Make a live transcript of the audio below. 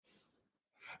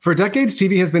For decades,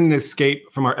 TV has been an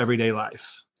escape from our everyday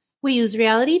life. We use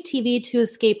reality TV to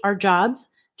escape our jobs,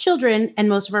 children, and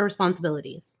most of our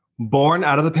responsibilities. Born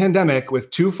out of the pandemic with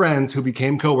two friends who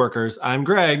became coworkers, I'm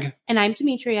Greg. And I'm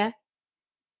Demetria.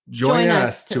 Join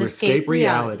us to escape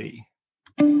reality.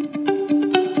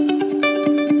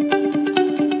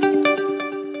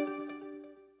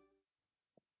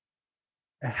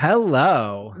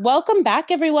 Hello. Welcome back,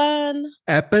 everyone.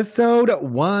 Episode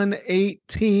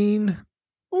 118.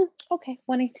 Okay,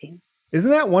 118.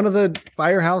 Isn't that one of the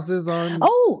firehouses on?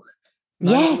 Oh,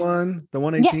 yes. The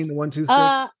 118, the 126?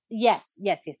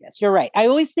 Yes. You're right. I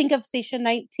always think of Station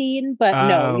 19, but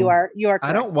no, you are correct.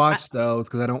 I don't watch those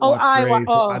because I don't watch Grey's,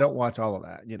 so I don't watch all of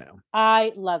that, you know.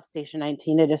 I love Station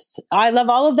 19. I love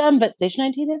all of them, but Station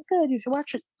 19 is good. You should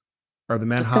watch it. Are the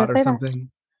men hot or something? That.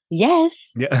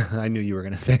 Yes. Yeah, I knew you were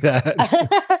going to say that.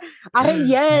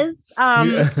 Yes.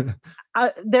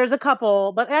 There's a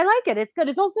couple, but I like it. It's good.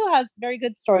 It also has very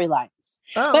good storylines.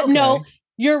 But okay. No,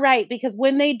 you're right, because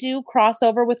when they do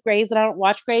crossover with Grey's and I don't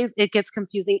watch Grey's, it gets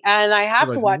confusing. And I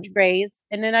have to watch Grey's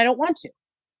and then I don't want to.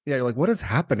 Yeah, you're like, what is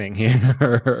happening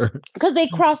here? Because they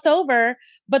cross over,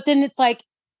 but then it's like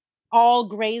all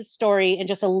Grey's story and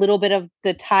just a little bit of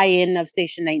the tie-in of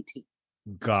Station 19.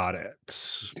 Got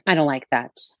it. I don't like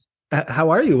that. How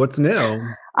are you? What's new?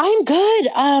 I'm good.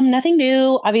 Nothing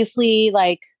new. Obviously,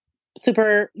 like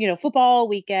super, football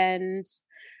weekend.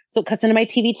 So it cuts into my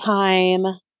TV time.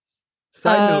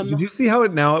 Side note, did you see how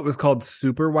it was called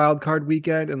Super Wildcard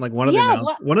Weekend? And like one of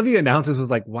the announcers was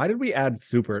like, why did we add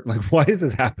super? Like, why is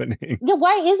this happening? Yeah,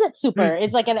 why is it super?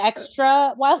 It's like an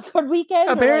extra wildcard weekend?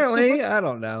 Apparently, like I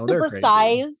don't know. Super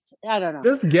sized? I don't know.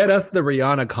 Just get us the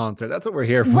Rihanna concert. That's what we're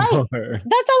here for. Right.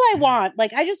 That's all I want.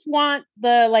 Like, I just want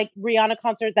the Rihanna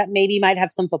concert that maybe might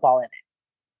have some football in it.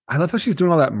 I love how she's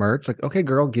doing all that merch. Like, okay,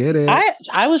 girl, get it.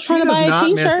 I was trying to buy a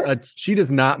t-shirt. She does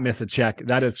not miss a check.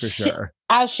 That is for sure.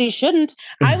 As she shouldn't.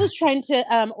 I was trying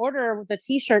to order the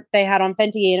t-shirt they had on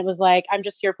Fenty, and it was like, I'm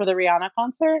just here for the Rihanna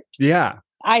concert. Yeah.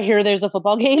 I hear there's a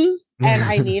football game, and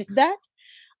I need that.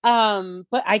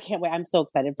 But I can't wait. I'm so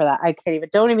excited for that.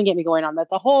 Don't even get me going on.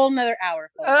 That's a whole nother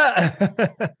hour.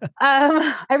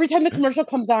 Every time the commercial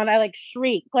comes on, I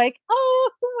shriek oh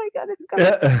my God, it's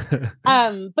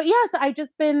coming. But yes, I've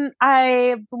been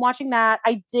watching that.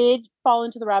 I did fall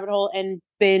into the rabbit hole and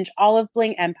binge all of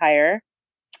Bling Empire.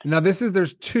 Now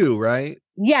there's two, right?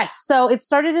 Yes. So it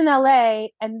started in LA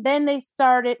and then they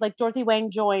started Dorothy Wang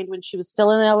joined when she was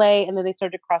still in LA and then they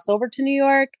started to cross over to New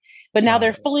York, but now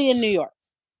they're fully in New York.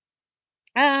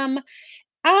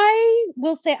 I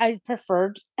will say I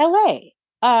preferred LA.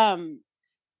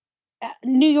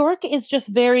 New York is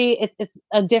just it's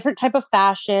a different type of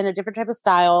fashion, a different type of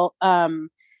style.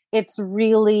 It's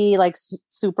really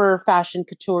super fashion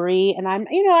couture-y, and I'm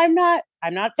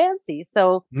not fancy.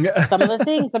 So some of the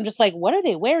things I'm just like, what are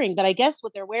they wearing? But I guess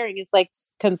what they're wearing is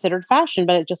considered fashion,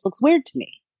 but it just looks weird to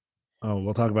me. Oh,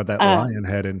 we'll talk about that lion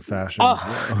head in fashion.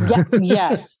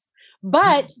 Yes.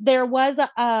 But there was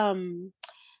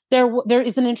there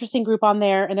is an interesting group on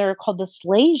there, and they're called the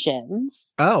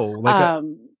Slaysians. Oh,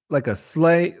 like a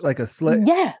slay.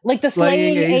 Yeah, like the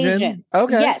slaying Asians.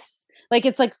 Okay. Yes.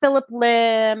 It's Philip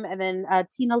Lim and then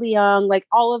Tina Leung,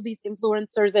 all of these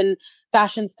influencers and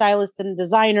fashion stylists and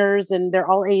designers, and they're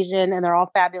all Asian and they're all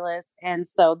fabulous. And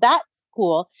so that's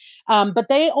cool. But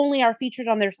they only are featured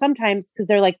on there sometimes because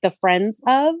they're the friends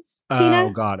of Tina.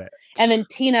 Oh, got it. And then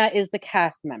Tina is the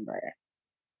cast member.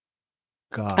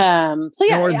 God. So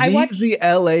yeah, now, are these the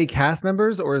LA cast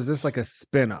members, or is this a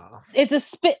spin-off?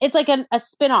 It's it's like a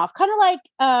spin-off, kind of like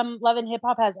Love and Hip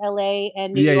Hop has LA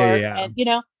and New York,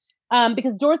 and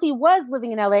because Dorothy was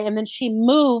living in LA and then she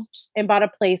moved and bought a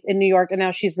place in New York and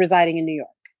now she's residing in New York.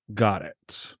 Got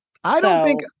it. I don't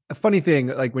think a funny thing,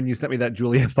 when you sent me that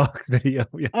Julia Fox video.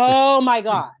 Yesterday, oh my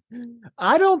God.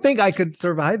 I don't think I could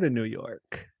survive in New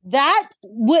York. That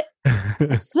would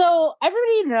so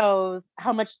everybody knows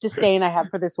how much disdain I have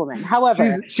for this woman.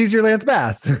 However, she's your Lance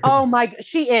Bass. Oh my,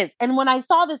 she is. And when I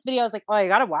saw this video, I was like, oh, I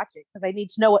gotta watch it because I need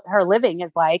to know what her living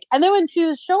is like. And then when she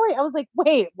was showing, I was like,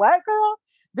 wait, what, girl?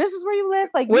 This is where you live?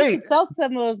 You should sell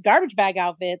some of those garbage bag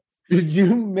outfits. Did you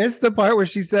miss the part where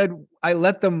she said, I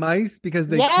let the mice because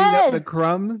they clean up the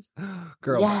crumbs?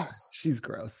 Girl, yes. She's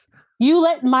gross. You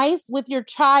let mice with your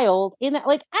child in that,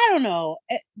 I don't know.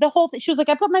 The whole thing. She was like,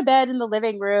 I put my bed in the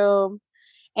living room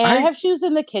and I have shoes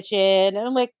in the kitchen. And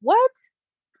I'm like, what?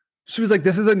 She was like,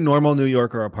 this is a normal New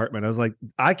Yorker apartment. I was like,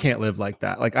 I can't live like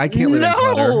that. I can't live in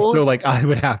clutter. So I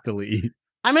would have to leave.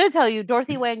 I'm going to tell you,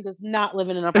 Dorothy Wang does not live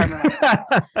in an apartment.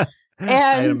 And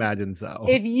I imagine so.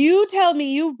 If you tell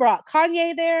me you brought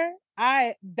Kanye there,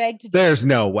 I beg to differ. There's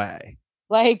no way.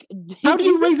 Like, how do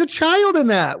you raise a child in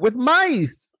that with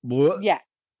mice? What? Yeah.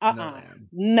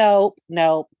 Nope.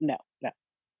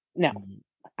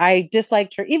 I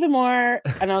disliked her even more.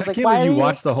 And I was like, why did you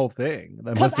watch the whole thing?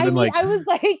 That must have been I was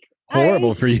like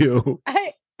horrible for you.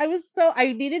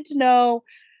 I needed to know.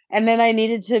 And then I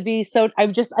needed to be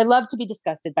I love to be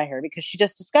disgusted by her because she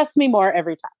just disgusts me more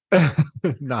every time.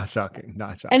 Not shocking.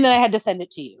 And then I had to send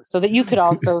it to you so that you could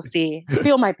also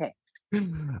feel my pain.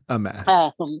 A mess.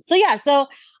 So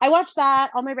I watched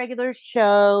that, all my regular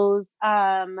shows.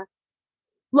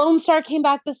 Lone Star came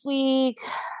back this week.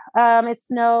 It's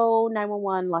no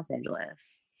 911 Los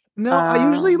Angeles. No, I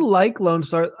usually like Lone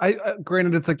Star.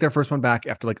 Granted, it's like their first one back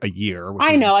after like a year.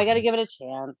 I know. I got to give it a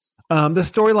chance. The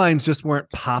storylines just weren't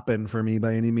popping for me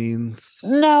by any means.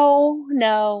 No.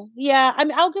 Yeah, I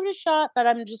mean, I'll give it a shot, but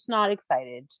I'm just not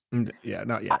excited. Yeah,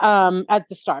 not yet. At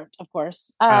the start, of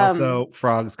course. Also,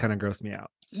 frogs kind of gross me out.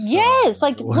 So. Yes,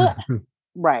 like what?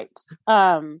 Right.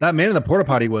 That man in the porta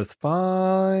potty was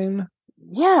fine.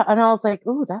 Yeah, and I was like,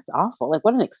 "Ooh, that's awful! Like,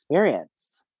 what an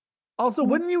experience." Also,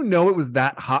 wouldn't you know it was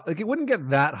that hot? Like, it wouldn't get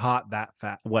that hot that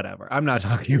fast. Whatever. I'm not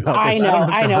talking about this. I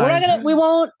know. We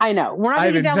won't. I know. We're not. I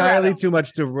have entirely too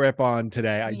much to rip on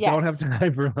today. I don't have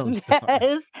time for Lone Star.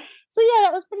 Yes. So yeah,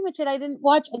 that was pretty much it. I didn't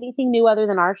watch anything new other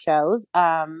than our shows.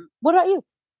 What about you?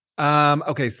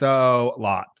 Okay, so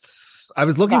lots. I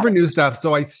was looking for new stuff,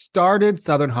 so I started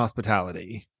Southern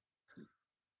Hospitality.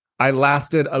 I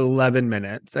lasted 11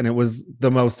 minutes, and it was the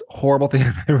most horrible thing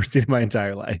I've ever seen in my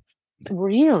entire life.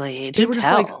 Really? They were just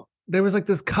like, there was like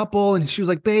this couple, and she was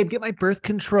like, "Babe, get my birth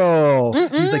control."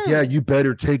 He's like, "Yeah, you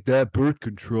better take that birth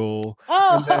control."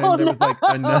 And then there was like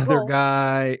another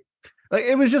guy. Like,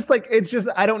 it was just like, it's just,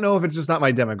 I don't know if it's just not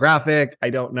my demographic.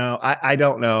 I don't know. I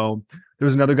don't know. There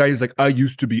was another guy who's like, "I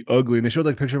used to be ugly," and they showed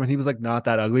like a picture of him, and he was like not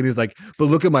that ugly. And he's like, "But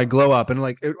look at my glow up," and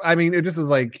like, it just was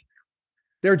like,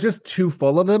 they're just too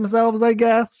full of themselves, I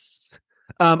guess.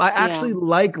 I actually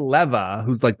like Leva,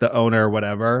 who's like the owner or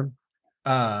whatever.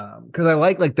 Because I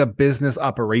like the business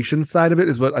operations side of it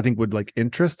is what I think would like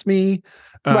interest me.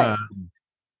 Right.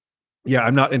 Yeah,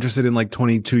 I'm not interested in like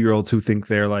 22-year-olds who think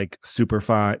they're like super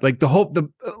fine. Like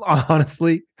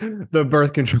honestly, the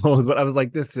birth control is what I was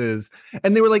like, this is.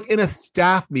 And they were like in a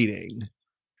staff meeting.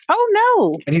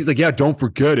 Oh no. And he's like, "Yeah, don't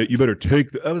forget it. You better take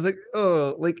I was like,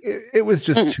 oh, like it was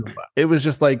just too much. It was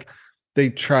just like they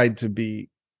tried to be,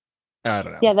 I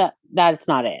don't know. Yeah, that's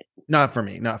not it. Not for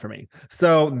me.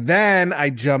 So then I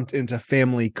jumped into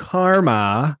Family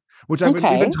Karma, which we've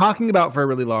been talking about for a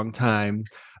really long time.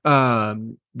 They're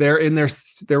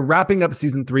wrapping up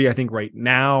season 3, I think, right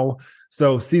now.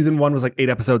 So season 1 was like 8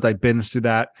 episodes. I binged through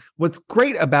that. What's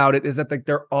great about it is that like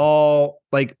they're all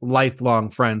like lifelong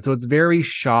friends. So it's very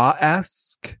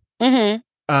Shaw-esque. Mm-hmm.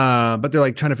 But they're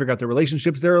like trying to figure out their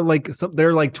relationships. They're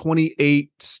like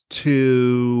 28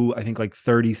 to I think like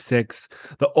 36.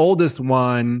 The oldest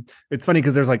one, it's funny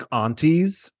because there's like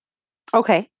aunties.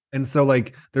 Okay. And so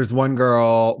like there's one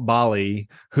girl, Bali,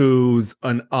 who's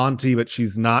an auntie, but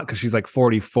she's not because she's like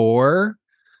 44.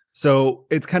 So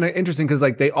it's kind of interesting because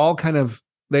like they all kind of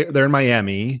they're in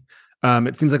Miami.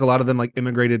 It seems like a lot of them like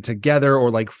immigrated together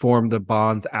or like formed the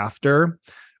bonds after.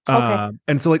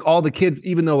 And so like all the kids,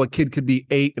 even though a kid could be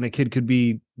 8 and a kid could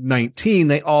be 19,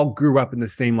 they all grew up in the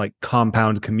same like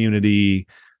compound community,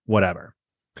 whatever.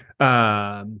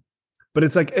 But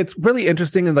it's like, it's really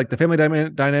interesting, and like the family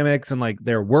dynamics and like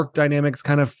their work dynamics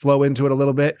kind of flow into it a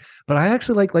little bit. But I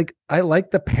actually I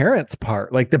like the parents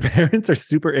part. Like the parents are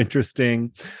super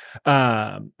interesting.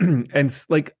 And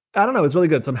like, I don't know, it's really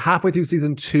good. So I'm halfway through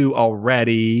season 2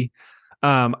 already.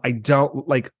 I don't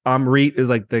like Amrit is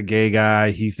like the gay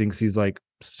guy. He thinks he's like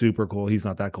super cool. He's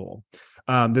not that cool.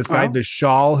 This guy,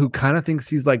 Vishal, who kind of thinks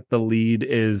he's like the lead,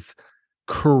 is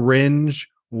cringe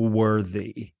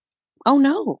worthy. Oh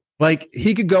no. Like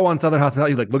he could go on Southern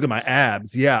Hospitality, like, "Look at my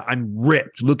abs. Yeah, I'm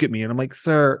ripped. Look at me." And I'm like,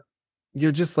 "Sir,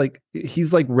 you're just like,"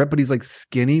 he's like ripped, but he's like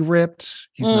skinny ripped.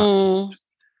 He's not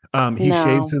ripped. He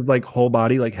shaves his like whole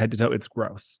body, like head to toe. It's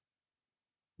gross.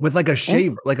 With like a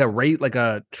shaver, like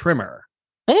a trimmer.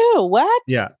 Ew, what?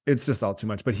 Yeah, it's just all too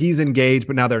much. But he's engaged,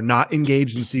 but now they're not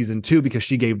engaged in season 2 because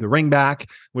she gave the ring back,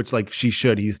 which like she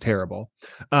should. He's terrible.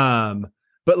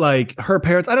 But like her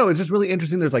parents, I don't know, it's just really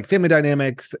interesting. There's like family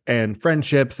dynamics and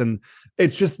friendships, and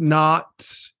it's just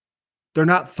they're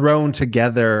not thrown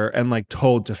together and like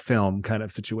told to film kind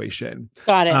of situation.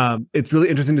 Got it. It's really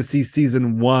interesting to see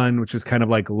season 1, which is kind of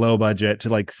like low budget, to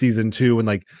like season 2, and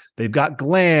like they've got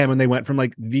glam, and they went from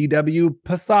like VW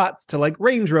Passats to like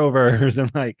Range Rovers,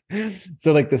 and like,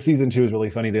 so like the season 2 is really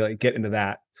funny to like get into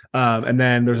that. And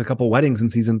then there's a couple weddings in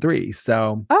season 3.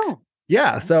 So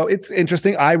Yeah, so it's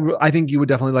interesting. I think you would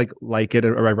definitely like it,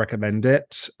 or I recommend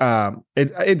it.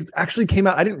 It actually came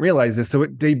out. I didn't realize this, so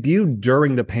it debuted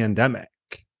during the pandemic,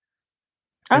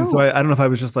 and so I don't know if I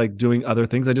was just like doing other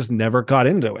things. I just never got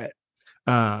into it.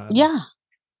 Yeah.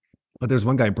 But there's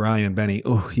one guy, Brian Benny.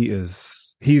 Oh,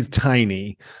 he's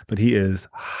tiny, but he is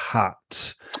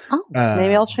hot. Oh,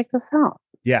 maybe I'll check this out.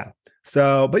 Yeah.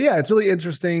 So, but yeah, it's really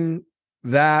interesting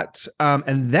that.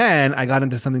 And then I got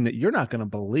into something that you're not going to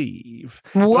believe.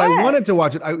 What? But I wanted to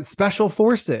watch it. Special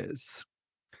Forces.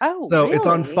 Oh, so really? It's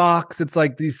on Fox. It's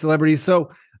like these celebrities.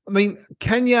 So, I mean,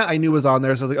 Kenya, I knew was on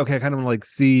there. So I was like, okay, I kind of want to like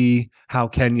see how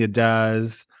Kenya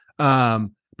does. But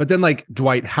then like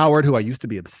Dwight Howard, who I used to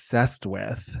be obsessed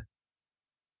with.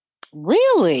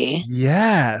 Really?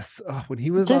 Yes. Oh, when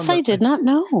he was this, I did not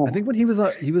know. I think when he was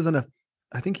on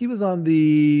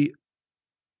the.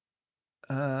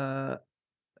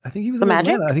 I think he was the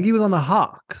Magic. Atlanta. I think he was on the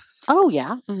Hawks. Oh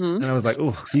yeah. Mm-hmm. And I was like,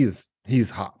 oh, he's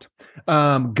hot.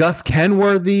 Gus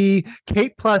Kenworthy,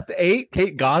 Kate+8,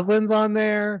 Kate Goslin's on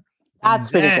there.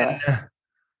 That's ridiculous.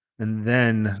 And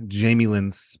then Jamie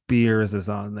Lynn Spears is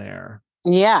on there.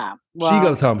 Yeah. Well, she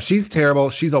goes home. She's terrible.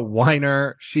 She's a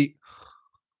whiner. She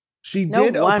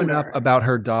did open up about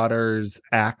her daughter's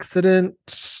accident,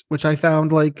 which I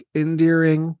found like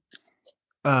endearing.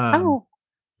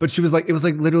 But she was like, it was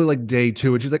like literally like day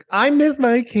 2. And she's like, I miss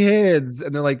my kids.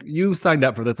 And they're like, you signed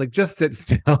up for this. Like, just sit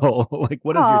still. Like,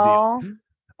 what is your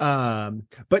deal?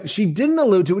 But she didn't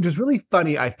allude to, which was really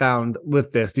funny, I found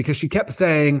with this, because she kept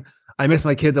saying, I miss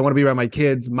my kids. I want to be around my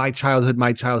kids. My childhood,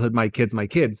 my kids, my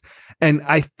kids. And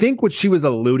I think what she was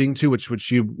alluding to, which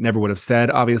she never would have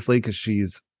said, obviously, because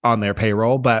she's on their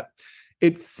payroll, but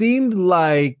it seemed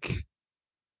like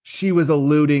she was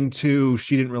alluding to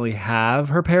she didn't really have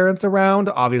her parents around,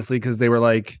 obviously, because they were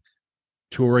like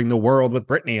touring the world with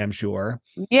Britney, I'm sure.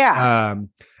 Yeah.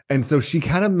 And so she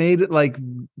kind of made it like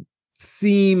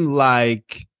seem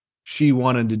like she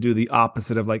wanted to do the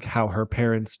opposite of like how her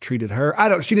parents treated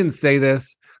her. She didn't say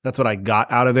this. That's what I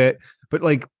got out of it. But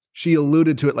like she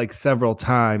alluded to it like several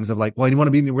times of like, well, I want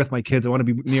to be with my kids. I want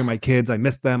to be near my kids. I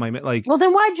miss them. I meant like, well,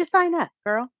 then why'd you sign up,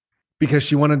 girl? Because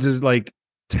she wanted to like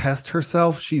test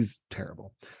herself. She's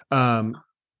terrible.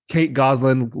 Kate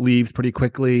Goslin leaves pretty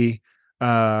quickly.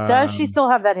 Does she still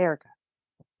have that haircut?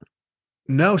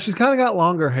 No, she's kind of got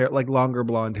longer hair, like longer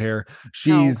blonde hair.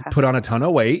 She's put on a ton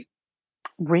of weight.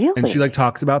 Really? And she like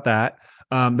talks about that.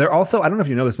 They're also, I don't know if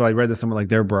you know this, but I read this somewhere, like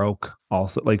they're broke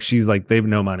also. Like she's like, they have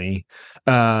no money.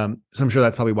 So I'm sure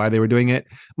that's probably why they were doing it.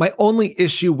 My only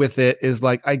issue with it is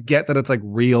like, I get that it's like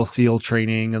real SEAL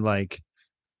training and like,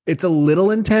 it's a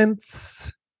little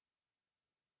intense.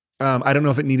 I don't know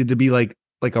if it needed to be like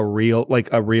a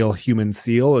real human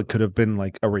SEAL. It could have been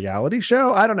like a reality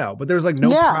show. I don't know, but there's like no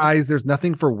prize. There's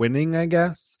nothing for winning, I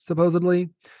guess, supposedly.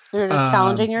 You're just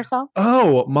challenging yourself.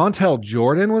 Oh, Montel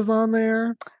Jordan was on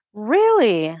there.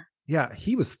 Really? Yeah,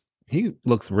 he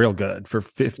looks real good for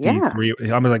 53.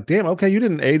 Yeah. I'm like, damn, okay, you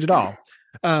didn't age at all.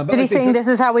 Did he sing "This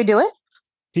Is How We Do It"?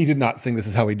 He did not sing "This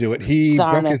Is How We Do It." He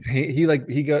broke his hand.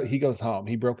 He goes home.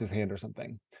 He broke his hand or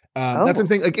something. That's what I'm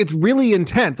saying. Like, it's really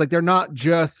intense. Like, they're not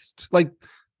just like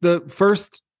the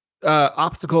first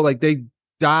obstacle. Like, they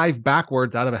dive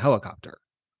backwards out of a helicopter.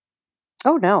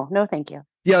 Oh no, thank you.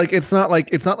 Yeah, like it's not like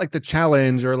the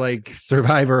challenge or like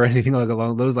Survivor or anything like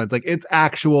along those lines. Like, it's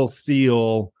actual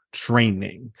SEAL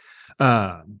training.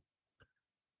 So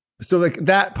like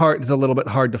that part is a little bit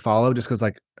hard to follow just because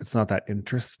like it's not that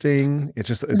interesting.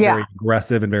 It's very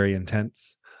aggressive and very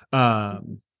intense.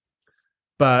 But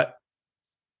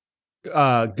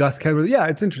Gus Kenworthy, yeah,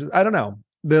 it's interesting. I don't know.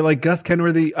 They're like Gus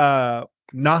Kenworthy, Nastia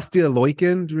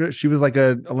Loikin, she was like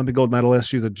an Olympic gold medalist.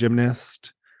 She's a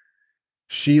gymnast.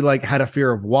 She like had a fear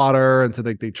of water, and so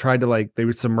they tried to like they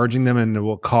were submerging them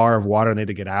into a car of water and they had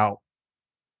to get out.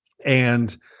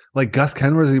 And like Gus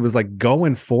Kenworthy was like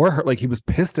going for her, like he was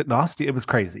pissed at Nastia. It was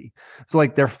crazy. So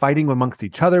like they're fighting amongst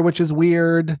each other, which is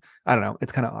weird. I don't know.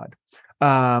 It's kind of odd.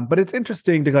 But it's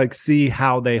interesting to like see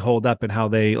how they hold up and how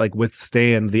they like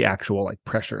withstand the actual like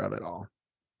pressure of it all.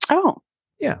 Oh,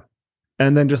 yeah.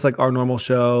 And then just like our normal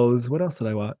shows. What else did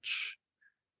I watch?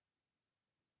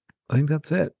 I think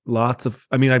that's it.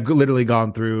 I've literally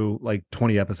gone through like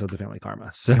 20 episodes of Family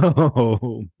Karma.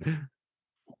 So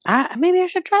maybe I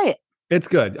should try it. It's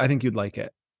good. I think you'd like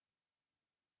it.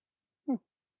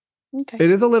 Okay. It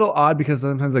is a little odd because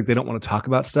sometimes like they don't want to talk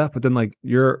about stuff, but then like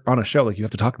you're on a show, like you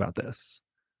have to talk about this.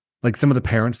 Like some of the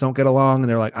parents don't get along and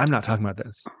they're like, I'm not talking about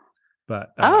this.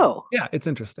 But yeah, it's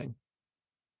interesting.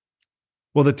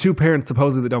 Well, the two parents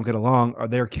supposedly that don't get along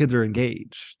their kids are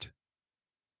engaged.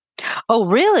 Oh,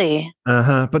 really?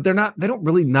 Uh-huh. But they don't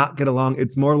really not get along.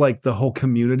 It's more like the whole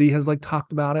community has like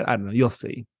talked about it. I don't know. You'll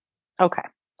see. Okay.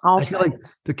 I feel like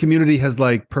the community has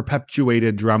like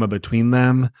perpetuated drama between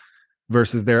them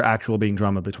versus there actual being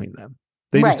drama between them.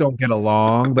 They just don't get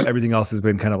along, but everything else has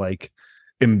been kind of like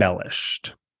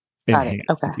embellished,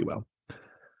 enhanced, if you will.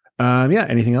 Yeah.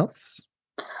 Anything else?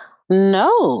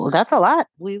 No, that's a lot.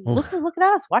 Look at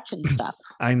us watching stuff.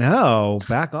 I know.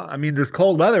 Back on. I mean, this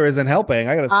cold weather isn't helping.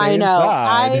 I gotta stay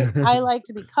inside. I like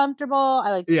to be comfortable.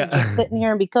 I like to just sit in here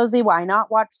and be cozy. Why not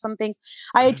watch something?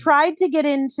 I tried to get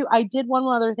into. I did one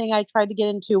other thing. I tried to get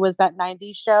into was that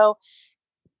 '90s show,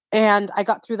 and I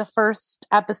got through the first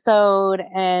episode,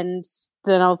 and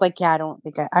then I was like, yeah, I don't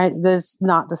think this is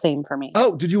not the same for me.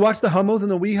 Oh, did you watch the Homos and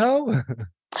the WeHo?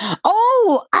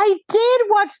 Oh, I did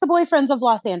watch The Boyfriends of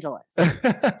Los Angeles.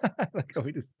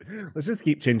 Let's just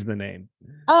keep changing the name.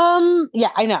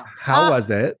 Yeah, I know. How was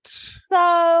it?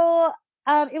 So,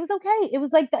 it was okay. It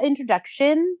was like the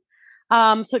introduction.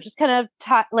 So it just kind of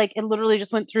taught, like, it literally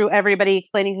just went through everybody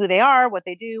explaining who they are, what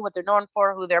they do, what they're known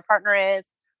for, who their partner is.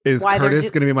 Is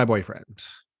Curtis going to be my boyfriend?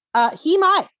 He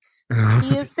might.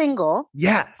 He is single.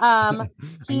 Yes.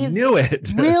 He's I knew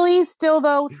it. Really still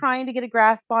though trying to get a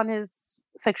grasp on his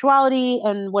sexuality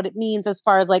and what it means as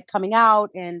far as like coming out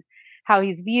and how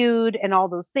he's viewed and all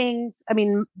those things. I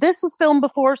mean, this was filmed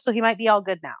before, so he might be all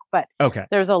good now. But okay,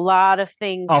 there's a lot of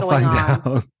things going on.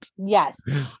 Out. Yes.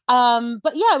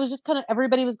 But yeah, it was just kind of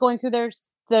everybody was going through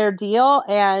their deal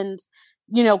and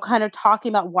kind of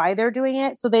talking about why they're doing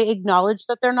it. So they acknowledge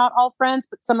that they're not all friends,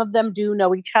 but some of them do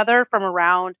know each other from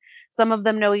around. Some of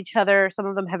them know each other. Some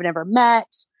of them have never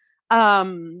met.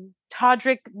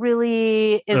 Todrick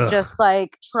really is just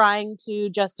like trying to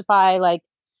justify like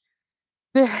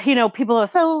people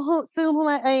assume who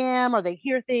I am, or they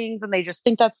hear things and they just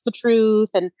think that's the truth.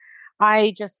 And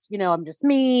I just, I'm just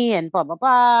me and blah, blah,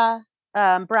 blah.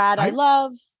 Brad, I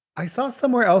love. I saw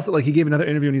somewhere else that like he gave another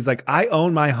interview and he's like, I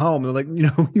own my home. And they're like,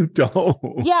 no, you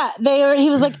don't. Yeah, he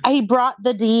was like, he brought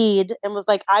the deed and was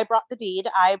like, I brought the deed.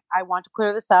 I want to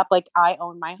clear this up. Like, I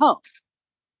own my home.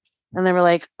 And they were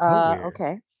like,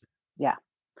 okay. Yeah.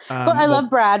 But I love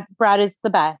Brad. Brad is the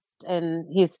best. And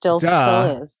he still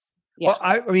is. Yeah. Well,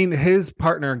 I mean, his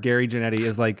partner, Gary Janetti,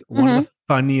 is like one of the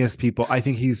funniest people. I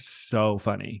think he's so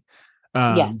funny.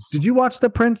 Yes. Did you watch The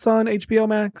Prince on HBO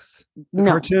Max? The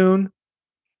cartoon?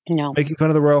 No. Making fun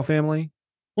of the royal family?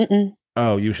 Mm-mm.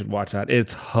 Oh, you should watch that.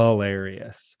 It's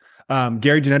hilarious.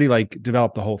 Gary Janetti like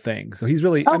developed the whole thing. So he's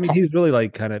really, I mean, he's really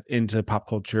like kind of into pop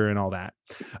culture and all that.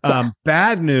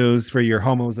 Bad news for your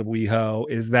homos of WeHo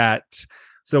is that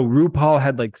so RuPaul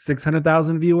had like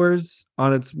 600,000 viewers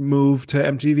on its move to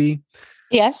MTV.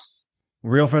 Yes.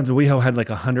 Real Friends of WeHo had like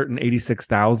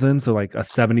 186,000. So like a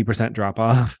 70% drop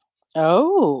off.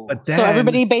 Oh, but then, so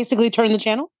everybody basically turned the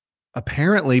channel?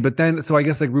 Apparently, but then, so I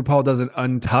guess like RuPaul does an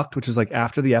Untucked, which is like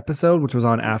after the episode, which was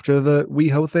on after the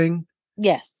WeHo thing.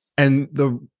 Yes. And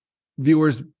the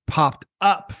viewers popped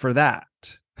up for that.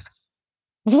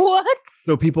 What?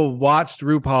 So people watched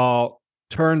RuPaul,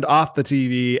 turned off the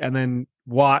TV, and then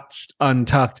watched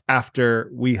Untucked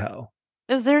after WeHo.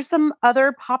 Is there some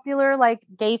other popular like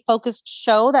gay focused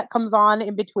show that comes on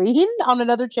in between on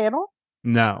another channel?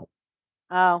 No.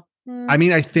 Oh. I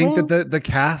mean, I think that the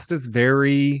cast is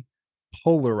very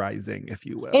polarizing, if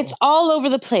you will. It's all over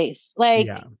the place. Like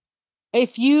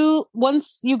if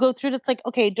once you go through it, it's like,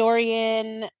 okay,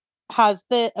 Dorian has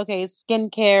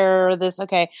skincare, this,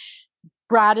 okay.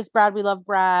 Brad is Brad. We love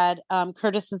Brad.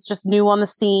 Curtis is just new on the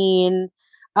scene.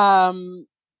 I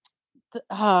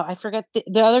forget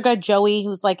the other guy, Joey,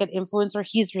 who's like an influencer.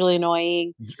 He's really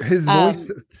annoying. His voice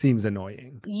seems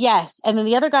annoying. Yes. And then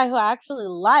the other guy who I actually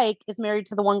like is married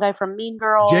to the one guy from Mean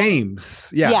Girls. James.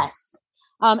 Yeah. Yes.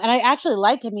 And I actually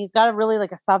like him. He's got a really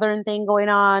like a Southern thing going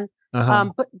on.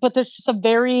 But there's just a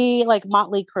very like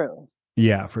motley crew.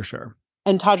 Yeah, for sure.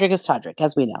 And Todrick is Todrick,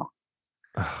 as we know.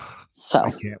 So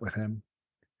I can't with him.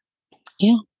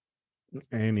 Yeah.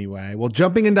 Anyway, well,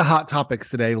 jumping into hot topics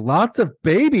today, lots of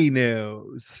baby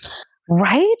news.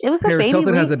 Right? It was Paris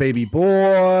Hilton has a baby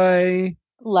boy.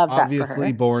 Love that for her.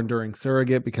 Obviously born during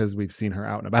surrogate because we've seen her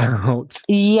out and about.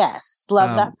 Yes.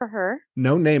 Love that for her.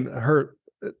 No name.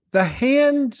 The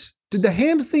hand. Did the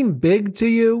hand seem big to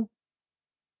you?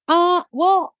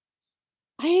 Well,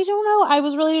 I don't know. I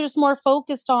was really just more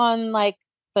focused on like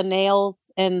the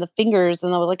nails and the fingers,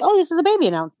 and I was like, "Oh, this is a baby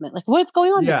announcement! Like, what's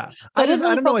going on?" Yeah, here? So I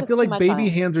don't know. I feel like baby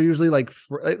hands are usually like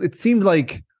it seemed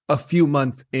like a few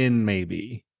months in,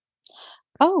 maybe.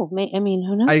 Oh, I mean,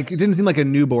 who knows? It didn't seem like a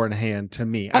newborn hand to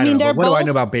me. I mean, what do I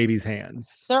know about babies'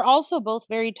 hands? They're also both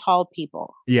very tall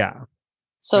people. Yeah,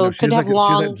 so could have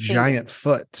long. She has a giant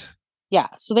foot. Yeah.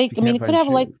 So they, You I mean, can't it could find have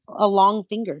like shoes. a long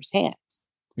fingers, hands.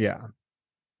 Yeah.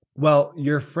 Well,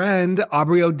 your friend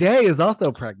Aubrey O'Day is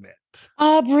also pregnant.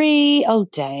 Aubrey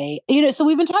O'Day. So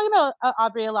we've been talking about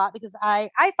Aubrey a lot because I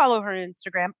follow her on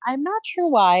Instagram. I'm not sure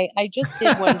why. I just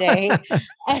did one day,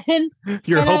 and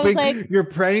You're and I was hoping, like, you're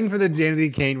praying for the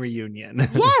Janet Kane reunion.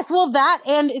 yes, well, that,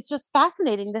 and it's just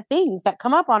fascinating the things that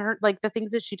come up on her, like the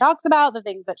things that she talks about, the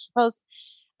things that she posts.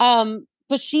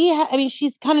 But I mean,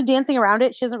 she's kind of dancing around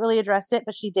it. She hasn't really addressed it,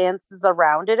 but she dances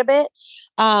around it a bit.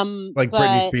 Like Britney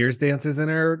But Spears dances in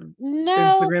her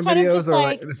no, Instagram kind of videos, just or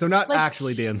like, like so not like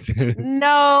actually dancing.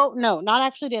 no, not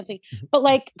actually dancing, but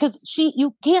like, because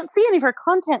you can't see any of her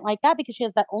content like that because she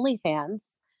has that OnlyFans.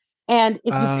 And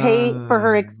if you pay for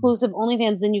her Um, exclusive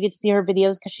OnlyFans, then you get to see her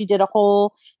videos because she did a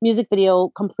whole music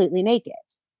video completely naked.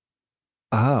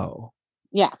 oh,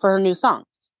 Yeah, for her new song.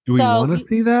 do we So, want to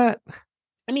see that?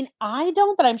 I mean, I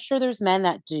don't, but I'm sure there's men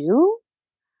that do.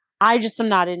 I just am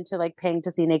not into like paying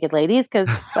to see naked ladies because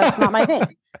that's not my thing.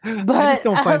 I just But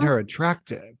don't find her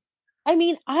attractive. I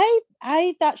mean,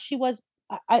 I thought she was.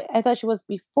 I thought she was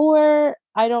before.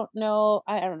 I don't know.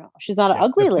 I don't know. She's not an Yeah, the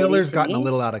ugly lady filler's to gotten a me.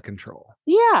 little out of control.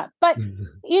 Yeah, but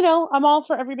I'm all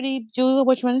for everybody doing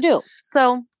what you want to do.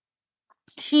 So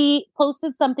she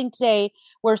posted something today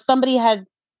where somebody had.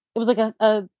 It was like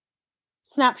a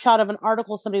snapshot of an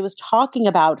article somebody was talking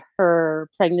about her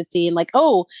pregnancy and like,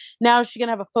 oh, now she's gonna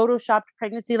have a photoshopped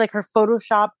pregnancy, like her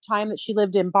photoshopped time that she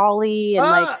lived in Bali and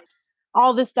like Ah,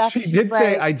 all this stuff. she And she's did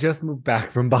say, like, "I just moved back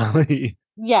from Bali."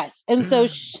 yes. And so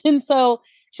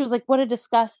she was like, what a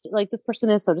disgust, like this person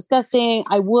is so disgusting.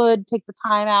 I would take the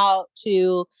time out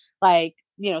to like,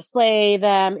 slay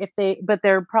them but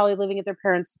they're probably living at their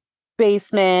parents'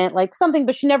 basement, like something,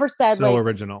 but she never said So like,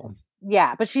 original.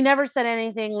 yeah, but she never said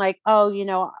anything like, oh,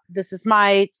 this is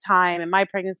my time and my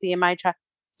pregnancy and my child.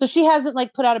 So she hasn't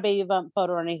like put out a baby bump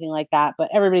photo or anything like that, but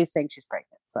everybody's saying she's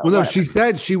pregnant. So Well, no, whatever. she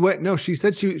said she went. No, she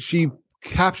said she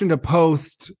captioned a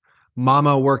post.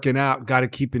 Mama working out, got to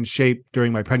keep in shape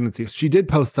during my pregnancy. She did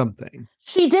post something.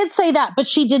 She did say that, but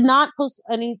she did not post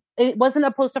any. It wasn't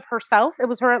a post of herself. It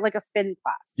was her at like a spin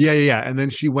class. Yeah. And then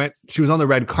she was on the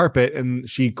red carpet and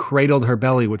she cradled her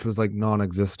belly, which was like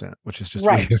non-existent, which is just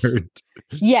right. weird.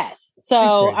 Yes.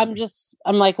 So I'm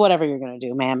like, whatever you're going to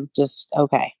do, ma'am. Just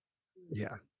okay.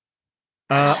 Yeah.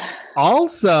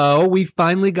 Also, we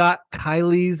finally got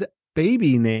Kylie's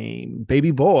baby name,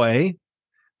 baby boy.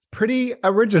 It's pretty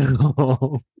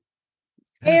original.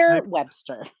 Air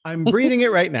Webster. I'm breathing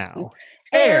it right now.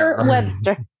 Air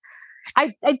Webster.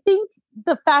 I think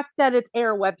the fact that it's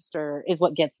Air Webster is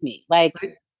what gets me. Like,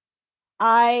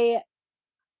 I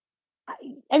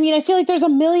mean, I feel like there's a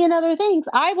million other things.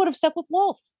 I would have stuck with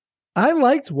Wolf. I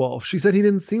liked Wolf. She said he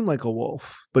didn't seem like a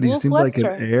wolf, but he seemed Webster.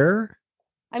 like an air.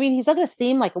 I mean, he's not going to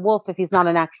seem like a wolf if he's not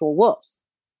an actual wolf.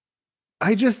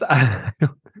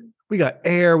 We got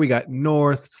Air, we got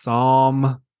North,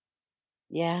 Psalm.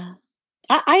 Yeah.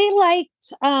 I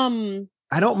liked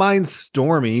I don't mind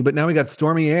Stormy, but now we got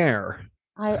Stormy Air.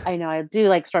 I know I do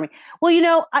like Stormy.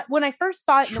 Well, when I first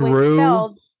saw it in the way it's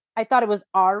spelled, I thought it was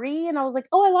Ari, and I was like,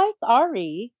 oh, I like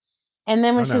Ari. And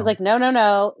then when she was like,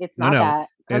 no, it's not that.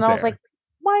 And I was like,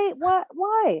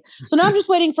 why? So now I'm just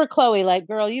waiting for Chloe. Like,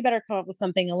 girl, you better come up with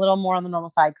something a little more on the normal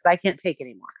side because I can't take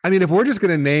anymore. I mean, if we're just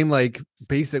gonna name like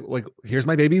basic, like here's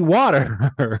my baby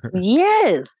Water.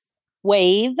 Yes.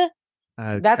 Wave.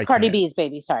 That's Cardi can't. B's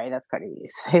baby. Sorry, that's Cardi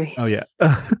B's baby. Oh yeah.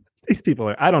 These people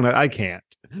are, I don't know. I can't.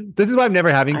 This is why I'm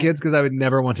never having kids, because I would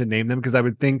never want to name them, because I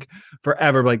would think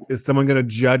forever, like, is someone going to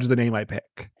judge the name I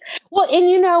pick? Well,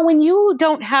 and when you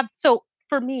don't have, so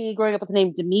for me, growing up with the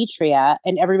name Demetria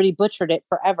and everybody butchered it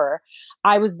forever,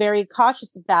 I was very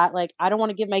cautious of that. Like, I don't want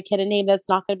to give my kid a name that's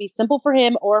not going to be simple for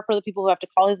him or for the people who have to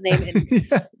call his name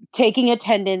and taking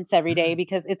attendance every day,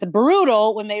 because it's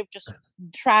brutal when they just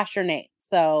trash your name.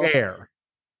 So Air,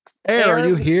 are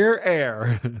you here?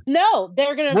 Air. No,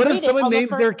 they're going to. What if someone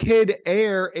names their kid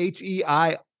Air,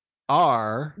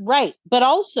 Heir? Right. But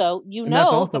also,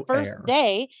 the first Air.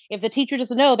 day, if the teacher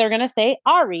doesn't know, they're going to say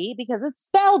Ari because it's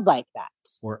spelled like that.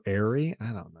 Or Airy? I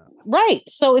don't know. Right.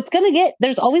 So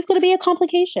there's always going to be a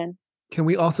complication. Can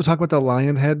we also talk about the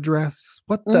lion head dress?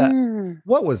 What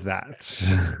was that?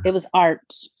 It was art.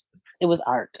 It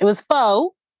was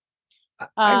faux.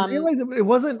 I realized it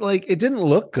wasn't like, it didn't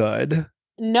look good.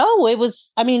 No, it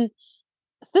was, I mean,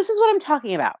 this is what I'm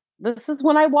talking about. This is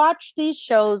when I watch these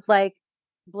shows like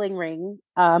Bling Ring,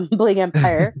 Bling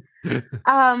Empire.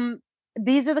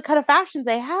 These are the kind of fashions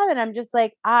they have. And I'm just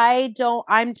like, I'm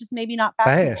just maybe not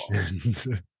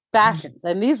fashionable. Fashions.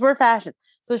 And these were fashions.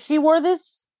 So she wore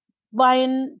this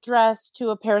lion dress to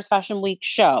a Paris Fashion Week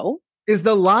show. Is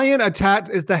the lion attached?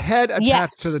 Is the head attached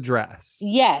Yes. to the dress?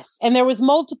 Yes, and there was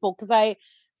multiple because I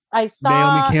saw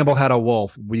Naomi Campbell had a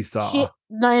wolf. We saw.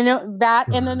 I know that,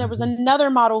 and then there was another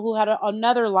model who had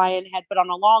another lion head, but on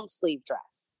a long sleeve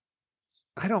dress.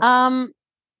 I don't.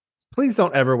 Please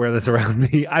don't ever wear this around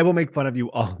me. I will make fun of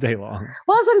you all day long.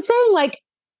 Well, as I'm saying, like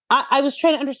I was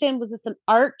trying to understand: was this an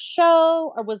art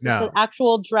show or was this an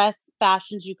actual dress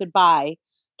fashions you could buy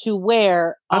to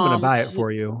wear? I'm going to buy it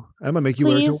for you. I'm going to make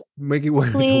you wear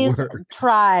it. Please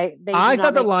try. I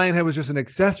thought the lion head was just an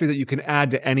accessory that you can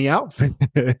add to any outfit.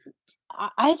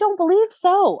 I don't believe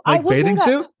so. Like bathing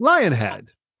suit, lion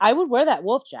head. I would wear that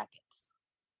wolf jacket.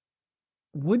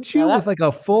 Would you with like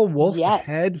a full wolf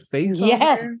head face?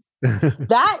 Yes.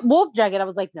 That wolf jacket, I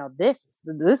was like, no, this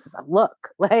is a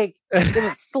look. Like it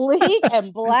was sleek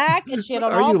and black, and she had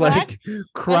on all black. Like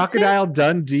Crocodile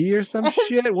Dundee or some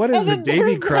shit? What is it,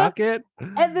 Davy Crockett?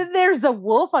 And then there's a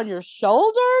wolf on your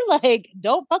shoulder. Like,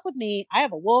 don't fuck with me. I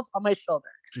have a wolf on my shoulder.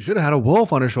 She should have had a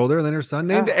wolf on her shoulder, and then her son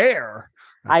named Air.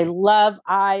 I love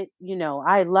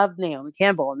Naomi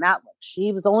Campbell in that look.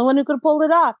 She was the only one who could have pulled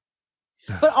it off.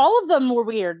 But all of them were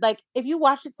weird. Like if you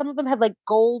watched it, some of them had like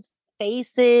gold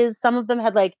faces. Some of them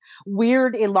had like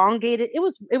weird elongated. It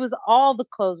was all the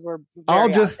clothes were. I'll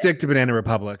just stick to Banana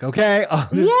Republic, okay? I'll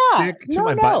just stick to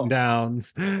my button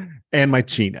downs and my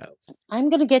chinos.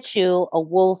 I'm gonna get you a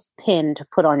wolf pin to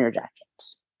put on your jacket.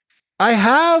 I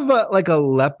have like a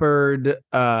leopard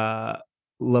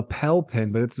lapel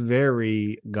pin, but it's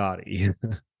very gaudy.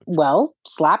 Well,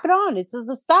 slap it on. It's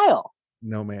a style.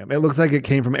 No, ma'am. It looks like it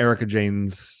came from Erica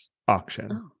Jane's auction.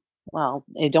 Oh, well,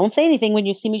 don't say anything when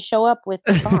you see me show up with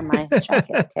this on my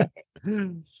jacket.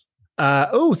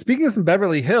 Okay. Speaking of some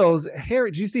Beverly Hills,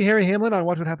 did you see Harry Hamlin on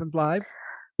Watch What Happens Live?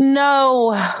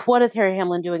 No. What is Harry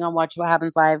Hamlin doing on Watch What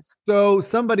Happens Live? So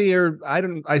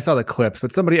I saw the clips,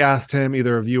 but somebody asked him,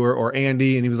 either a viewer or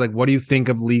Andy, and he was like, what do you think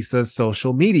of Lisa's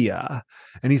social media?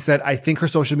 And he said, I think her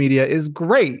social media is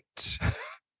great.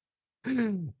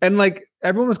 And like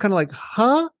everyone was kind of like,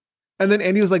 huh? And then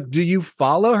Andy was like, do you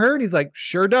follow her? And he's like,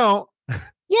 sure don't.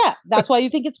 Yeah, that's why you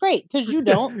think it's great, because you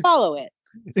don't follow it.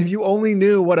 If you only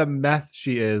knew what a mess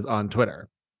she is on Twitter.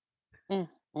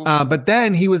 But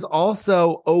then he was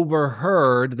also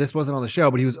overheard, this wasn't on the show,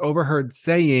 but he was overheard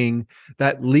saying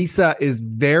that Lisa is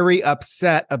very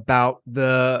upset about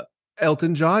the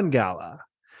Elton John gala.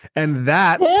 And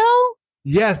that's still?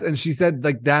 Yes, and she said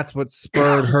like that's what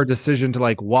spurred her decision to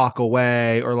like walk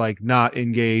away or like not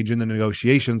engage in the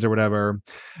negotiations or whatever,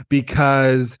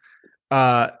 because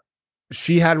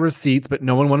she had receipts, but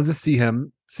no one wanted to see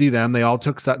them. They all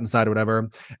took Sutton's side or whatever,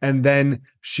 and then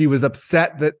she was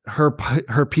upset that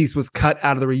her piece was cut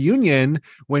out of the reunion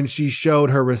when she showed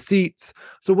her receipts.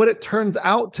 So what it turns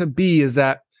out to be is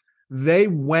that they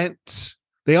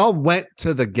all went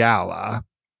to the gala.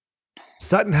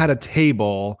 Sutton had a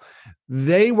table.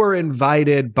 They were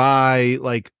invited by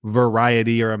like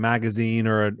Variety or a magazine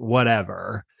or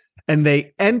whatever, and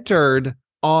they entered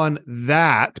on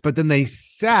that, but then they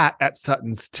sat at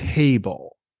Sutton's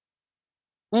table.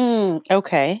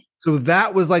 Okay. So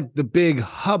that was like the big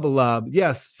hubbub.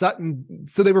 Yes, Sutton.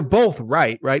 So they were both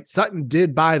right? Sutton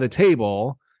did buy the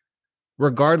table,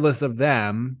 regardless of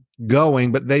them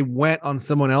going, but they went on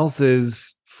someone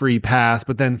else's free pass,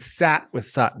 but then sat with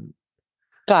Sutton.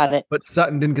 Got it. But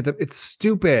Sutton didn't get them. It's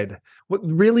stupid. What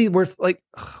really was like,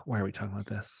 why are we talking about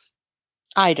this?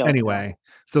 I don't know.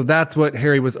 So that's what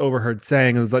Harry was overheard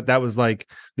saying. It was like that was like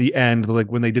the end,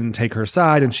 like when they didn't take her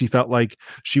side and she felt like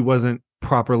she wasn't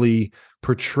properly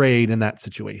portrayed in that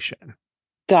situation.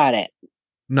 Got it.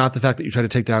 Not the fact that you tried to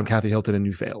take down Kathy Hilton and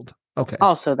you failed. Okay.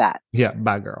 Also that. Yeah,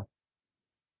 bye girl.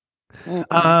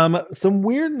 Some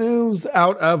weird news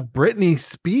out of Britney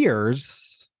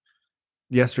Spears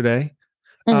yesterday.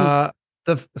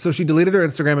 So she deleted her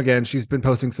Instagram again. She's been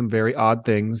posting some very odd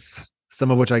things, some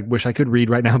of which I wish I could read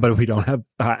right now, but we don't have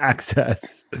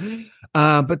access.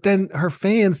 But then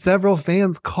several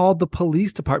fans called the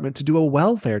police department to do a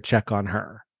welfare check on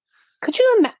her. Could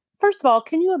you, first of all,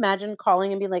 can you imagine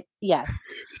calling and being like, yes,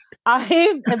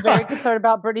 I am very concerned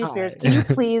about Britney Spears. Can you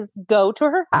please go to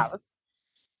her house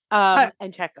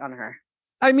and check on her?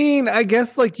 I mean, I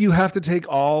guess like you have to take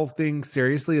all things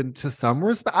seriously and to some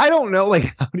respect. I don't know,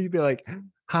 like, how do you be like,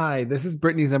 hi, this is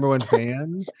Britney's number one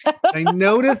fan. I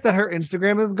noticed that her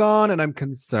Instagram is gone and I'm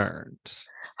concerned.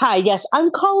 Hi, yes, I'm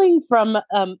calling from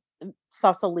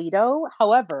Sausalito.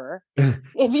 However,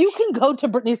 if you can go to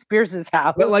Britney Spears'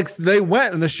 house. But like they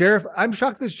went and the sheriff, I'm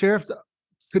shocked the sheriff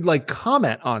could like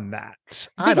comment on that.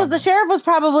 Because the sheriff was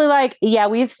probably like, yeah,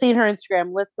 we've seen her Instagram.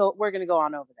 Let's go. We're going to go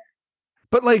on over there.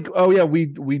 But like, oh yeah, we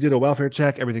did a welfare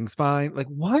check. Everything's fine. Like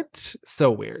what?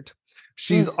 So weird.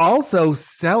 She's also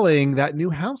selling that new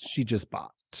house she just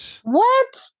bought.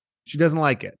 What? She doesn't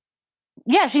like it.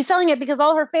 Yeah, she's selling it because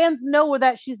all her fans know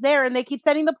that she's there and they keep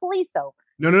sending the police over.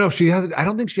 No. She hasn't. I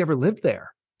don't think she ever lived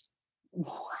there.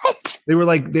 What? They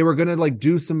were going to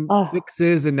do some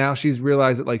fixes, and now she's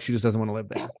realized that like she just doesn't want to live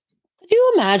there. Could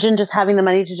you imagine just having the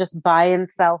money to just buy and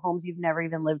sell homes you've never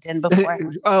even lived in before?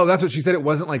 Oh, that's what she said. It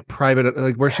wasn't like private.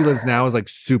 Like where she lives now is like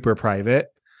super private.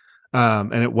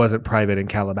 And it wasn't private in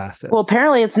Calabasas. Well,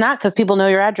 apparently it's not because people know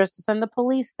your address to send the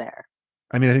police there.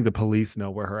 I mean, I think the police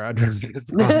know where her address is.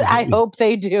 I hope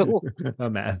they do. A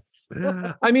mess.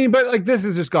 I mean, but like this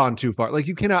has just gone too far. Like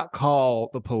you cannot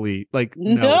call the police. Like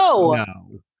no.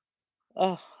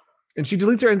 Ugh. And she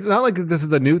deletes her. It's not like this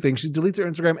is a new thing. She deletes her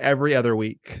Instagram every other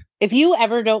week. If you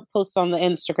ever don't post on the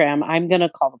Instagram, I'm gonna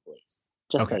call the police.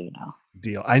 Just so you know.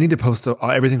 Deal. I need to post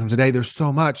everything from today. There's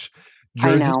so much.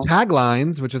 Jersey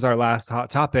taglines, which is our last hot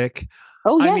topic.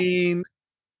 Oh, yes. I mean,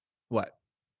 what?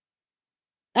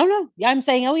 Oh, no. I'm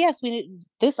saying, oh, yes. We need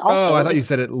this also. Oh, I thought you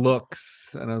said it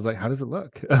looks. And I was like, how does it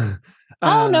look?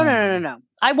 No.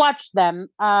 I watched them.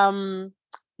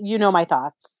 You know my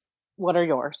thoughts. What are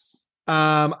yours?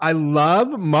 I love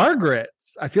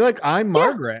Margaret's. I feel like I'm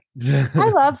Margaret. I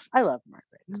love Margaret.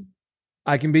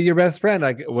 I can be your best friend.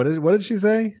 What did she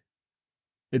say?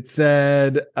 It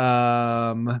said,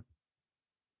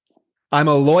 I'm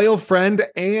a loyal friend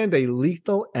and a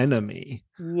lethal enemy.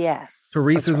 Yes.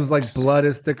 Teresa's was like blood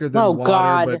is thicker than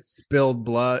water, but spilled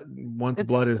blood.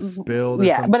 Blood is spilled.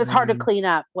 Yeah, but it's hard to clean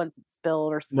up once it's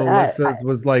spilled or spilled. Melissa's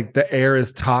was like the air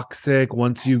is toxic.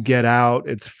 Once you get out,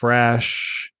 it's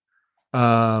fresh.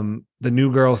 The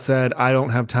new girl said, I don't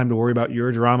have time to worry about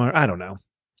your drama. I don't know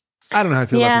how I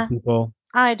feel about these people.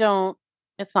 I don't.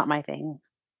 It's not my thing.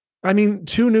 I mean,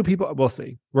 2 new people. We'll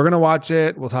see. We're going to watch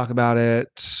it. We'll talk about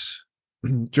it.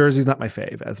 Jersey's not my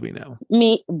fave, as we know.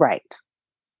 Me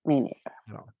neither.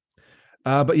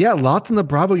 But yeah, lots in the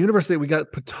Bravo universe. We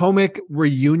got Potomac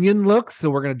reunion looks.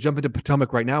 So we're going to jump into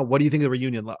Potomac right now. What do you think of the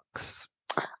reunion looks?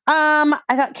 I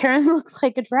thought Karen looks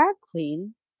like a drag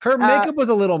queen. Her makeup was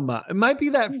a little much. It might be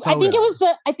that photo. I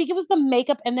think it was the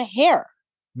makeup and the hair.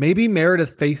 Maybe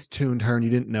Meredith face tuned her and you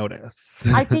didn't notice.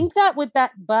 I think that with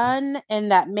that bun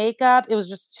and that makeup, it was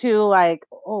just too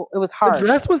it was hard. The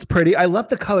dress was pretty. I love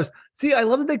the colors. See, I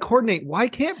love that they coordinate. Why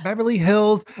can't Beverly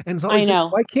Hills and I know.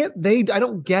 Why can't they? I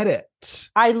don't get it.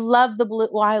 I love the blue.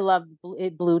 Well, I love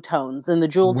blue tones and the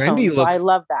jewel tones. So I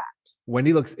love that.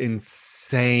 Wendy looks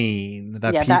insane.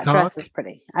 That dress is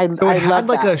pretty. I had love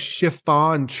like that. a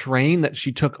chiffon train that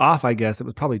she took off. I guess it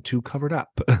was probably too covered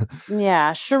up.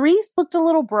 Yeah, Charisse looked a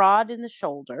little broad in the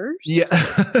shoulders. Yeah,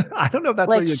 I don't know if that's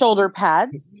like shoulder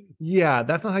pads. Yeah,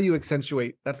 that's not how you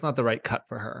accentuate. That's not the right cut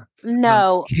for her.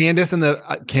 No, Candace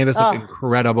looked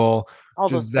incredible.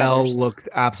 Giselle looked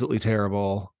absolutely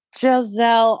terrible.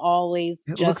 Giselle always.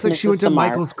 It looks like she went to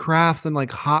Michael's Crafts and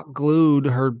like hot glued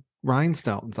her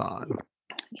rhinestones on.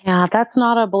 Yeah, that's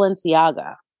not a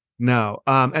Balenciaga. No.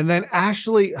 And then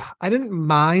Ashley, I didn't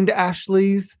mind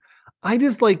Ashley's. I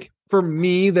just for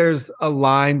me, there's a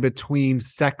line between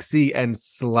sexy and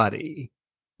slutty.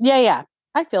 Yeah.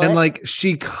 I feel it. And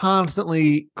she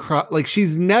constantly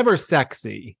she's never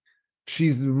sexy.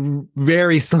 She's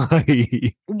very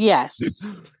slutty. Yes.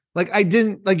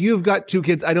 You've got 2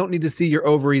 kids. I don't need to see your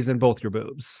ovaries and both your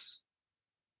boobs.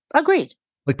 Agreed.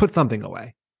 Put something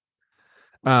away.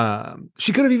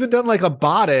 She could have even done a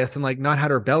bodice and not had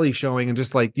her belly showing and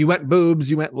just you went boobs,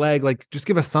 you went leg, just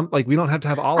give us some, we don't have to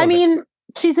have all of it. I mean,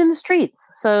 she's in the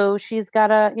streets, so she's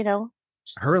gotta,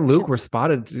 her and Luke were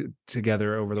spotted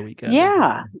together over the weekend.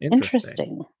 Yeah.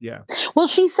 Interesting. Yeah. Well,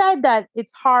 she said that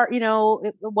it's hard,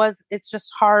 it's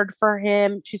just hard for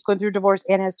him. She's going through divorce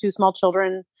and has 2 small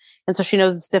children. And so she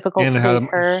knows it's difficult to date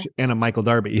her. And a Michael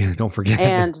Darby, don't forget.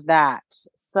 And that.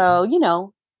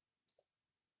 So,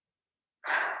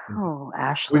 Oh,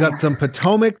 Ashley. We got some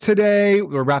Potomac today.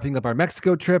 We're wrapping up our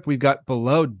Mexico trip. We've got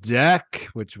Below Deck,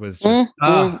 which was just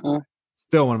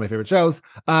still one of my favorite shows.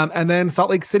 And then Salt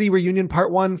Lake City reunion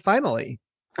part 1 finally.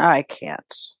 I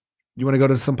can't. You want to go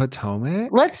to some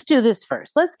Potomac? Let's do this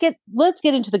first. Let's get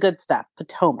into the good stuff.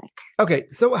 Potomac. Okay,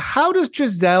 so how does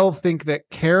Giselle think that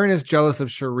Karen is jealous of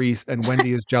Charisse and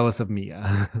Wendy is jealous of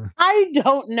Mia? I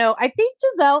don't know. I think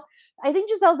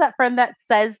Giselle's that friend that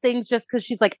says things just because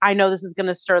she's like, I know this is going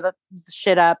to stir the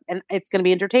shit up and it's going to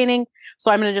be entertaining. So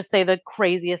I'm going to just say the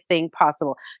craziest thing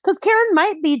possible. Because Karen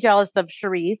might be jealous of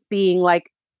Charisse being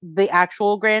the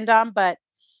actual grand dame, but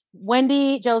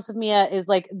Wendy jealous of Mia is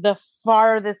the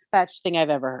farthest fetched thing I've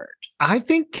ever heard. I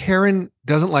think Karen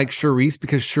doesn't like Charisse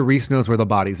because Charisse knows where the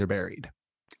bodies are buried.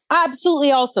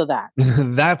 Absolutely also that.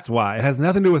 That's why. It has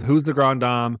nothing to do with who's the grand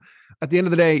dame. at the end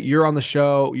of the day, you're on the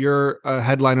show. You're a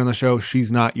headline on the show.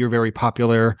 She's not. You're very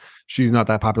popular. She's not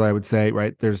that popular, I would say,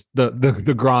 right? There's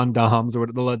the grand dames or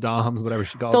the la dames, whatever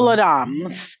she calls the them. la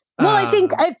dames. Well, I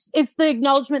think it's the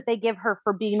acknowledgement they give her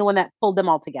for being the one that pulled them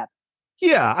all together.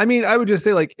 Yeah, I mean, I would just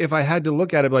say, like, if I had to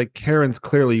look at it, like, Karen's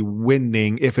clearly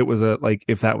winning if it was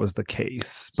if that was the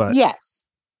case. But yes.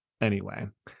 Anyway,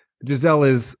 Giselle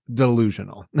is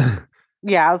delusional.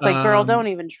 Yeah, I was like, girl, don't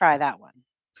even try that one.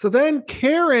 So then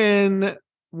Karen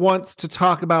wants to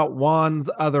talk about Juan's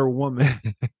other woman.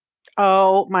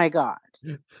 Oh my God.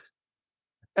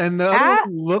 And the other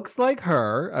one looks like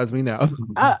her, as we know.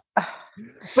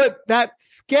 But that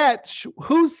sketch,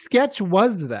 whose sketch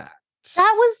was that?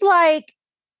 That was like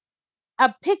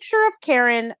a picture of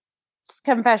Karen's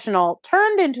confessional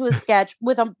turned into a sketch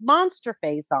with a monster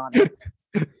face on it.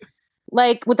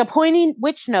 Like with a pointing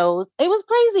witch nose. It was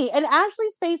crazy. And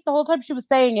Ashley's face the whole time she was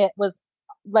saying it was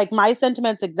like my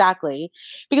sentiments exactly.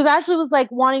 Because Ashley was like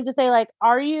wanting to say, like,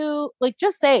 are you, like,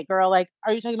 just say it, girl. Like,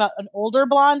 are you talking about an older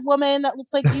blonde woman that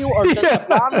looks like you or just a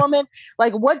blonde woman?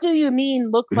 Like, what do you mean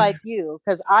looks like you?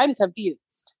 Because I'm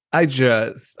confused. I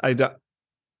don't.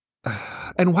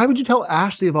 And why would you tell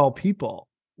Ashley of all people?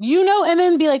 You know, and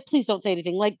then be like, please don't say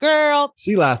anything. Like, girl.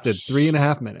 She lasted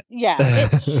 3.5 minutes.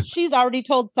 Yeah. She's already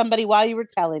told somebody while you were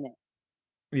telling it.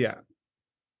 Yeah.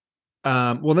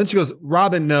 Well, then she goes,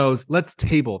 Robin knows. Let's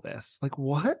table this. Like,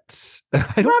 what?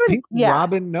 I don't think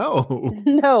Robin knows.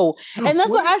 No. And that's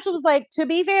what Ashley was like, to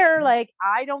be fair, like,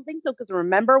 I don't think so. Because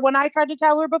remember when I tried to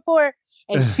tell her before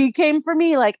and she came for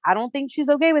me, like, I don't think she's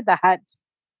okay with that.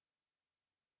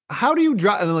 How do you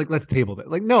drop and then, like, let's table it?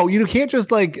 Like, no, you can't just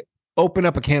like open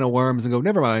up a can of worms and go,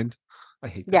 never mind. I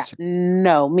hate that. Yeah, shit.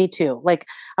 No, me too. Like,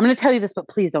 I'm going to tell you this, but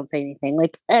please don't say anything.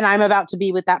 Like, and I'm about to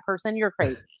be with that person. You're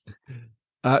crazy.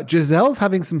 Giselle's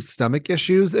having some stomach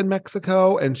issues in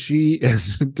Mexico, and she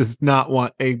does not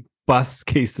want a bus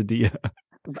quesadilla.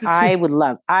 I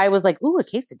was like, ooh, a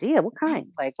quesadilla. What kind?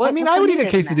 Like, what? I mean, I would eat a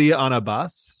quesadilla on a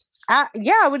bus.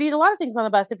 Yeah, I would eat a lot of things on the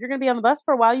bus. If you're going to be on the bus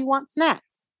for a while, you want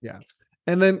snacks. Yeah.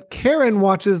 And then Karen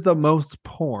watches the most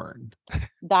porn.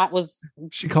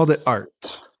 She called it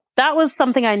art. That was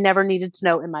something I never needed to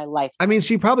know in my life. I mean,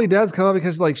 she probably does come up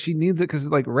because like she needs it because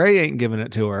like Ray ain't giving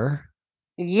it to her.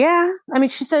 Yeah. I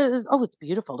mean, she says, oh, it's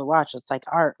beautiful to watch. It's like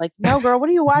art. Like, no, girl, what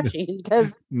are you watching?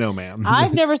 Because no, ma'am.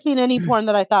 I've never seen any porn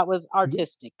that I thought was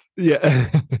artistic.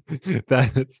 Yeah.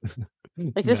 That's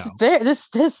like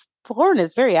this porn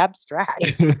is very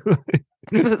abstract.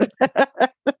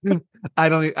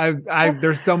 I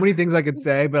there's so many things I could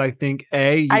say, but I think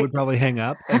you would probably hang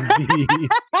up. And B,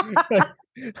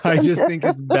 I just think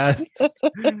it's best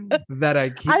that I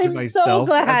keep to myself. I'm so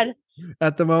glad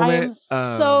at the moment.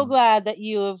 I'm so glad that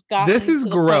you have gotten this is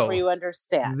growth. Where you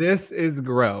understand. This is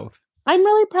growth. I'm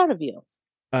really proud of you.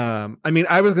 I mean,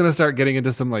 I was gonna start getting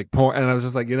into some like porn, and I was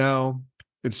just like,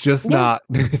 it's just not.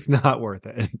 It's not worth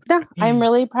it. No, I'm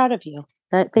really proud of you.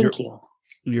 Thank you.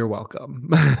 You're welcome.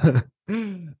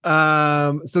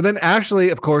 So then Ashley,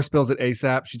 of course, spills it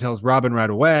ASAP. She tells Robin right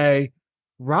away.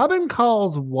 Robin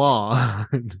calls Juan.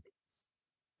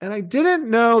 And I didn't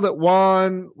know that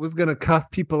Juan was going to cuss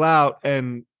people out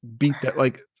and beat that,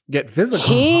 like, get physical.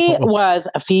 He was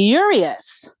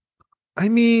furious. I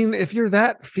mean, if you're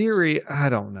that furious, I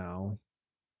don't know.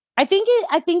 I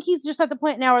think he's just at the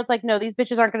point now where it's like, no, these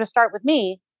bitches aren't going to start with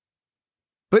me.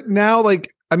 But now,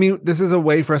 like, I mean, this is a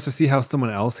way for us to see how someone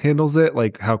else handles it,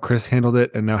 like how Chris handled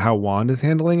it and now how Juan is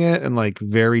handling it in like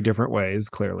very different ways,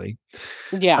 clearly.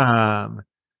 Yeah.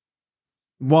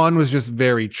 Juan was just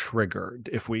very triggered,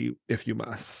 if you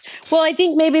must. Well, I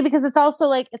think maybe because it's also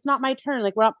like, it's not my turn.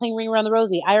 Like, we're not playing Ring Around the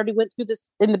Rosie. I already went through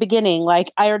this in the beginning.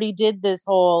 Like, I already did this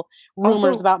whole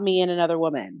rumors about me and another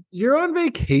woman. You're on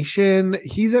vacation.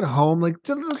 He's at home. Like,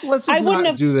 let's just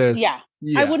not do this. Yeah.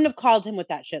 I wouldn't have called him with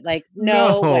that shit. Like,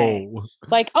 no way.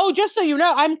 Like, oh, just so you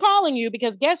know, I'm calling you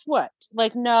because guess what?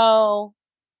 Like, no,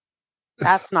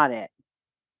 that's not it.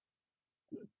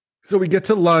 So we get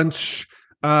to lunch.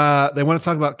 They want to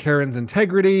talk about Karen's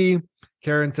integrity.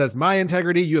 Karen says, my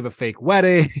integrity, you have a fake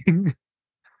wedding.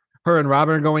 Her and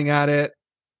Robin are going at it.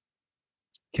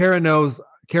 Karen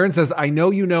says, I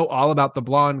know you know all about the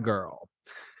blonde girl.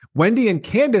 Wendy and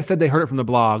Candace said they heard it from the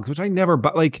blogs, which I never,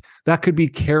 but like that could be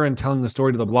Karen telling the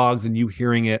story to the blogs and you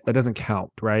hearing it. That doesn't count,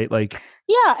 right? Like,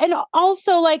 yeah. And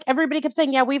also like everybody kept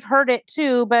saying, yeah, we've heard it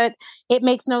too, but it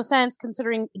makes no sense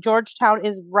considering Georgetown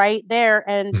is right there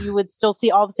and you would still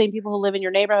see all the same people who live in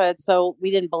your neighborhood. So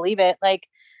we didn't believe it. Like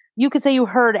you could say you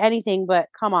heard anything, but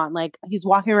come on, like he's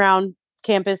walking around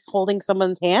campus holding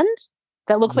someone's hand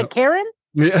that looks like Karen.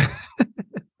 Yeah.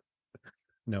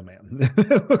 No, ma'am.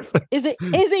 It looks like... Is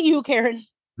it you, Karen?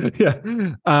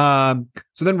 Yeah.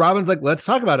 So then Robin's like, let's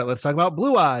talk about it. Let's talk about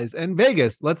Blue Eyes and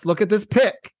Vegas. Let's look at this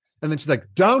pic. And then she's like,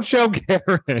 don't show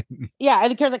Karen. Yeah.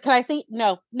 And Karen's like, can I see?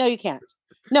 No, you can't.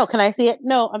 No, can I see it?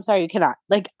 No, I'm sorry, you cannot.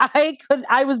 Like, I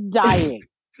was dying.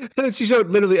 And then she showed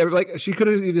literally, like, she could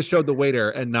have even showed the waiter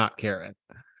and not Karen.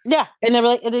 Yeah. And they were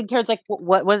like, and then Karen's like,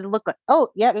 what did it look like? Oh,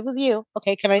 yeah, it was you.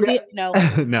 Okay, can I see it? No.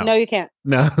 No, you can't.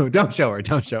 No, don't show her.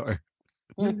 Don't show her.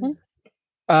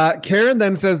 Mm-hmm. Karen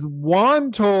then says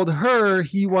Juan told her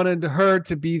he wanted her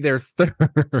to be their third.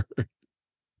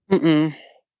 Mm-mm.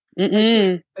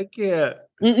 Mm-mm. I can't.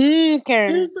 Mm-mm,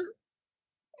 Karen.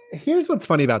 Here's what's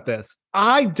funny about this.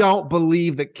 I don't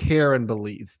believe that Karen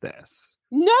believes this.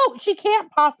 No, she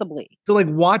can't possibly. So like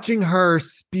watching her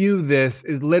spew this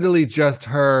is literally just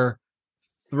her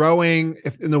throwing,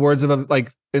 if in the words of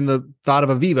like in the thought of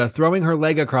Aviva, throwing her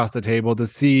leg across the table to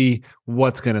see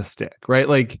what's going to stick, right?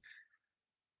 Like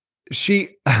she's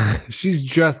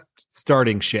just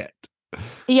starting shit.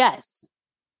 Yes.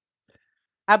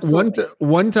 Absolutely.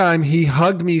 One time he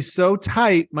hugged me so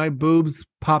tight, my boobs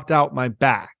popped out my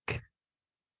back.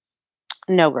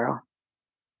 No, girl.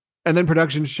 And then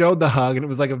production showed the hug, and it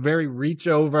was like a very reach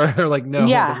over, like no,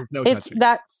 yeah, no it's touching.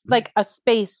 That's like a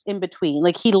space in between.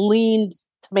 Like he leaned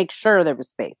to make sure there was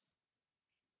space.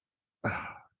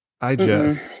 I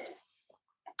just,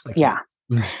 yeah.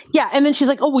 Yeah, and then she's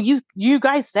like, "Oh, well, you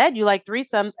guys said you like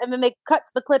threesomes," and then they cut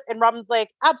to the clip, and Robin's like,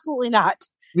 "Absolutely not."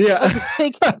 Yeah,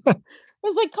 I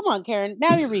was like, "Come on, Karen,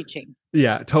 now you're reaching."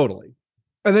 Yeah, totally.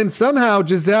 And then somehow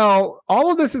Giselle,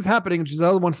 all of this is happening.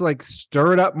 Giselle wants to like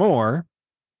stir it up more.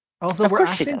 Also, were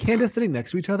Ashley and Candace sitting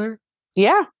next to each other?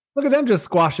 Yeah, look at them just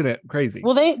squashing it, crazy.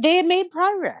 Well, they had made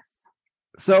progress.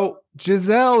 So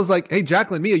Giselle is like, "Hey,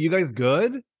 Jacqueline, Mia, you guys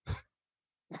good?"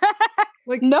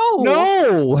 Like, no,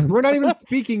 we're not even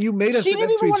speaking. You made us. She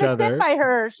didn't even want to sit by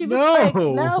her. She was like,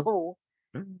 no.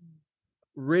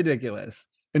 Ridiculous.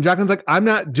 And Jacqueline's like, "I'm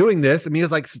not doing this." And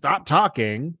Mia's like, "Stop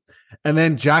talking." And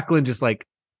then Jacqueline just like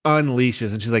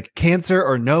unleashes and she's like, "Cancer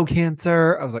or no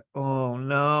cancer?" I was like, oh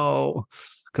no.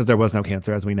 Because there was no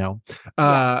cancer, as we know.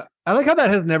 I like how that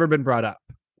has never been brought up.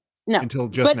 No. Until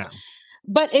just now.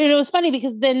 But it was funny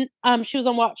because then she was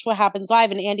on Watch What Happens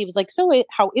Live and Andy was like, "So wait,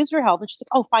 how is your health?" And she's like,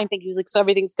 "Oh, fine, thank you." He was like, "So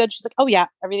everything's good?" She's like, "Oh yeah,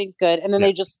 everything's good." And then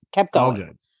they just kept going. All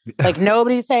good. Like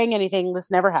nobody's saying anything.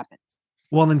 This never happened.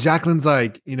 Well, and then Jacqueline's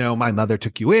like, "My mother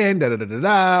took you in,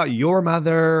 your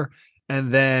mother."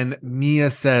 And then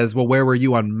Mia says, "Well, where were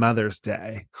you on Mother's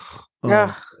Day?"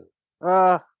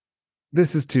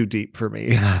 This is too deep for me.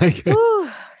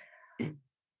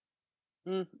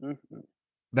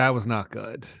 That was not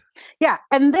good. Yeah.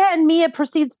 And then Mia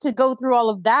proceeds to go through all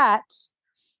of that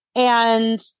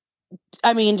and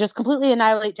just completely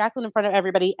annihilate Jacqueline in front of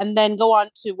everybody and then go on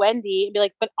to Wendy and be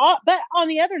like, but on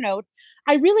the other note,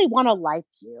 I really want to like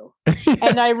you.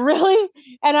 and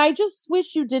I just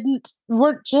wish you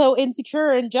weren't so insecure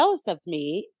and jealous of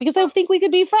me because I think we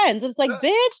could be friends. It's like,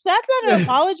 bitch, that's not an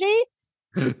apology.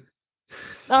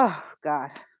 Oh, God.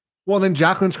 Well, then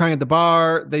Jacqueline's crying at the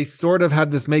bar. They sort of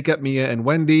had this makeup, Mia and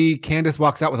Wendy. Candace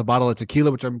walks out with a bottle of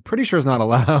tequila, which I'm pretty sure is not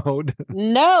allowed.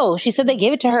 No, she said they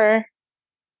gave it to her.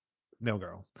 No,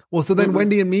 girl. Well, so then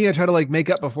Wendy and Mia try to like make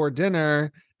up before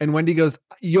dinner. And Wendy goes,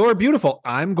 "You're beautiful.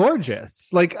 I'm gorgeous."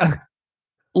 Like, yeah.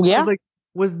 I was like,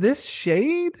 was this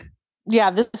shade?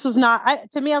 Yeah, this was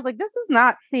not. To me, I was like, this does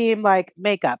not seem like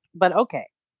makeup, but okay.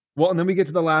 Well, and then we get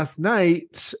to the last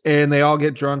night and they all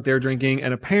get drunk. They're drinking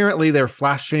and apparently they're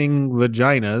flashing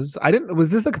vaginas. Was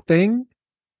this a thing?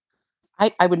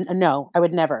 I would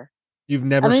never. You've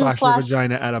never flashed your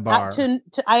vagina at a bar?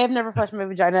 I have never flashed my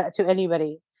vagina to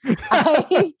anybody.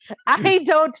 I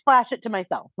don't flash it to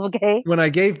myself. Okay. When I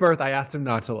gave birth, I asked him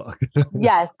not to look.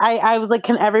 Yes. I was like,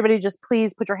 can everybody just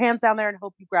please put your hands down there and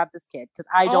hope you grab this kid? Because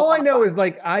I don't. All I know is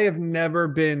like, I have never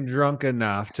been drunk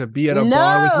enough to be at a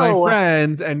bar with my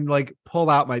friends and like pull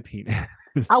out my penis.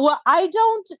 Well, I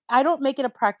don't make it a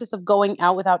practice of going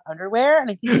out without underwear.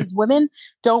 And I think these women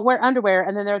don't wear underwear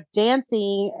and then they're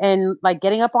dancing and like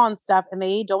getting up on stuff and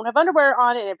they don't have underwear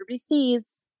on and everybody sees.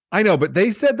 I know, but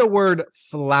they said the word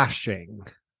flashing.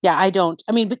 Yeah, I don't.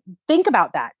 But think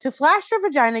about that. To flash your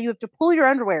vagina, you have to pull your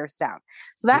underwears down.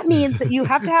 So that means that you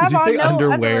have to have on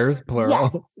underwears, plural.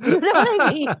 Yes. You know what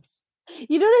I mean?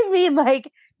 You know what I mean?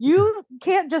 Like you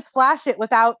can't just flash it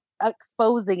without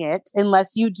exposing it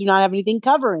unless you do not have anything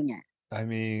covering it.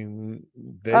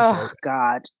 Oh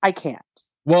God, I can't.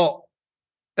 Well,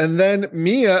 and then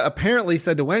Mia apparently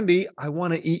said to Wendy, "I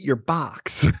want to eat your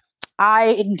box."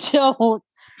 I don't.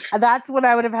 That's what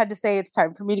I would have had to say. It's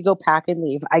time for me to go pack and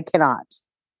leave. I cannot.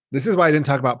 This is why I didn't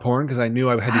talk about porn, because I knew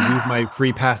I had to use my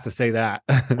free pass to say that.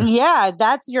 Yeah,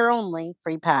 that's your only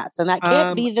free pass. And that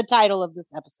can't be the title of this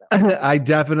episode. I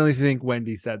definitely think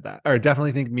Wendy said that. Or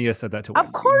definitely think Mia said that to Wendy.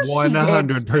 Of course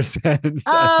 100%.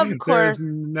 Of course.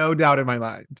 There's no doubt in my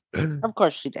mind. Of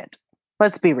course she did.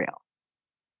 Let's be real.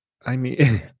 I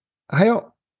mean, I don't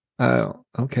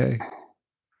okay.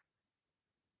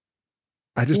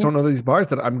 I just don't know these bars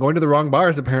that I'm going to the wrong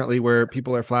bars, apparently, where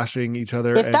people are flashing each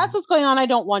other. If that's what's going on, I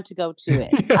don't want to go to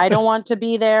it. I don't want to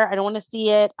be there. I don't want to see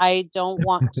it. I don't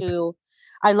want to.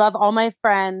 I love all my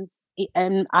friends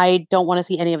and I don't want to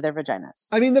see any of their vaginas.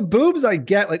 I mean, the boobs I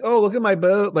get, like, oh, look at my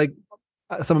boob. Like,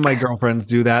 some of my girlfriends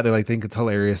do that. They like think it's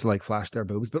hilarious to like flash their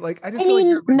boobs, but like, I just feel like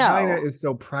your vagina is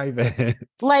so private.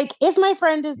 Like, if my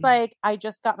friend is like, I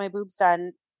just got my boobs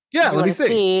done. Yeah, let me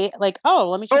see. Like, oh,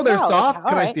 let me check. Oh, they're soft. Like,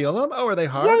 Can right. I feel them? Oh, are they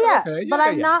hard? Yeah. Okay. But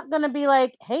I'm not gonna be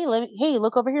like, hey,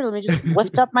 look over here. Let me just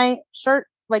lift up my shirt,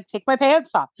 like take my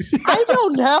pants off. I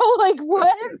don't know. Like,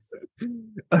 what?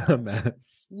 A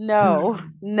mess. No.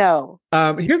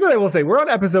 Here's what I will say. We're on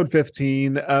episode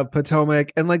 15 of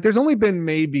Potomac, and like there's only been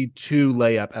maybe 2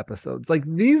 layup episodes. Like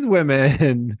these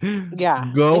women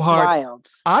go hard. Wild.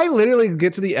 I literally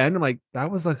get to the end. I'm like, that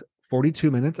was like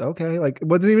 42 minutes. Okay. Like,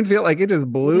 what didn't even feel like it just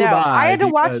blew by. I had to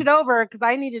watch it over because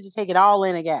I needed to take it all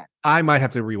in again. I might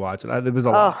have to rewatch it. It was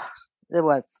a lot. It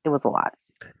was a lot.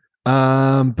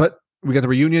 But we got the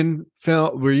reunion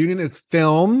film. Reunion is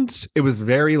filmed. It was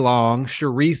very long.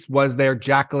 Charisse was there.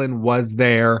 Jacqueline was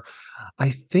there. I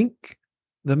think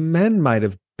the men might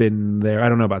have been there. I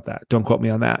don't know about that. Don't quote me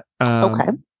on that.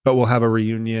 Okay. But we'll have a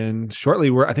reunion shortly.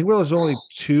 I think there's only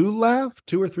 2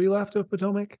 or 3 left of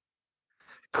Potomac.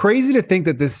 Crazy to think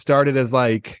that this started as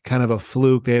like kind of a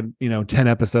fluke. They had, 10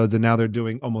 episodes and now they're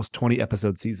doing almost 20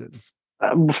 episode seasons.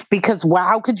 Because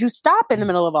how could you stop in the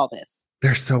middle of all this?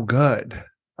 They're so good.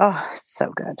 Oh, it's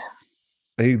so good.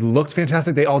 They looked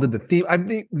fantastic. They all did the theme. I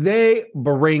think they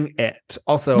bring it.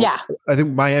 Also, I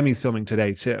think Miami's filming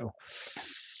today too.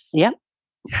 Yep.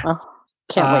 Yes. Oh,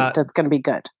 can't wait. That's going to be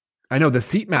good. I know the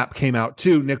seat map came out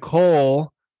too.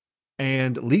 Nicole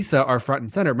and Lisa are front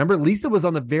and center. Remember, Lisa was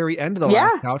on the very end of the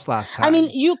last couch last time. I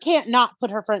mean, you can't not put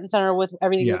her front and center with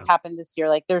everything that's happened this year.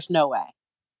 Like, there's no way.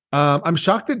 I'm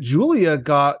shocked that Julia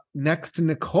got next to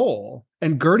Nicole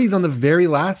and Gertie's on the very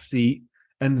last seat.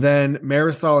 And then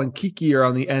Marisol and Kiki are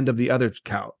on the end of the other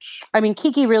couch. I mean,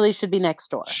 Kiki really should be next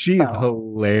door. She's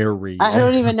hilarious. I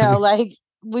don't even know. Like,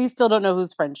 we still don't know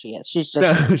whose friend she is. She's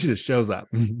just she just shows up.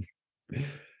 Where do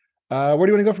you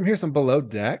want to go from here? Some Below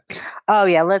Deck? Oh,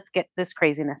 yeah. Let's get this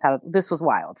craziness out. This was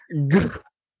wild.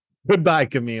 Goodbye,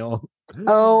 Camille.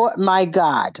 Oh, my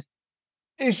God.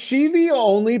 Is she the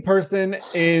only person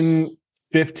in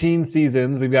 15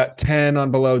 seasons? We've got 10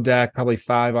 on Below Deck, probably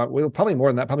 5 on, well, probably more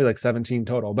than that, probably like 17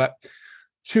 total. But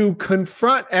to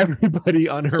confront everybody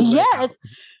on her. Yes.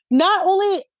 Not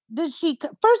only did she,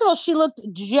 first of all, she looked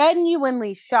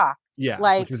genuinely shocked. Yeah.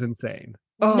 Like, which is insane.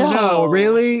 Oh, no,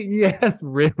 really? Yes,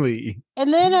 really.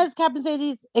 And then as Captain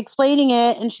Sadie's explaining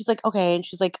it, and she's like, okay. And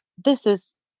she's like, this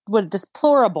is what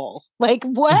deplorable. Like,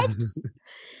 what? And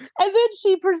then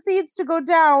she proceeds to go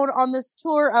down on this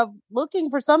tour of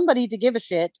looking for somebody to give a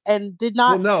shit and did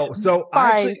not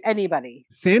find anybody.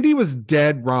 Sandy was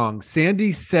dead wrong.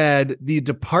 Sandy said the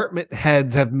department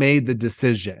heads have made the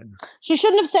decision. She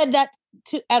shouldn't have said that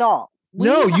at all.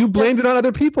 You blamed it on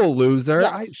other people, loser.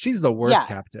 Yes. She's the worst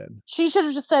captain. She should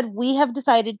have just said, we have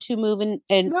decided to move and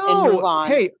move on.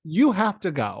 Hey, you have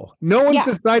to go. No one's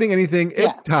deciding anything.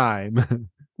 It's time.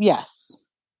 Yes.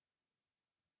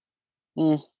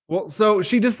 Well, so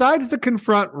she decides to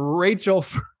confront Rachel.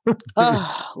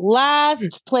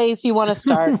 Last place you want to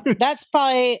start. That's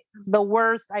probably the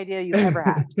worst idea you've ever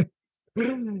had.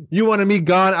 You want me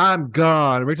gone? I'm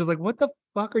gone. Rachel's like, what the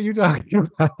fuck are you talking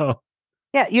about?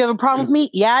 Yeah, you have a problem with me?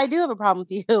 Yeah, I do have a problem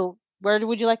with you. Where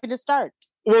would you like me to start?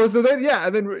 Well, so then,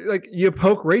 and then like you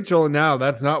poke Rachel, and now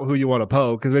that's not who you want to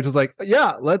poke, because Rachel's like,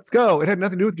 yeah, let's go. It had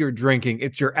nothing to do with your drinking.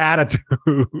 It's your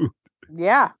attitude.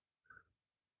 Yeah.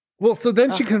 Well, so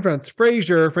then she confronts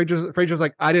Frasier. Frasier's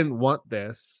like, I didn't want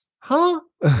this. Huh?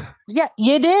 Yeah,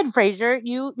 you did, Frasier.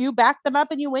 You backed them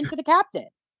up and you went to the captain.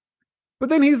 But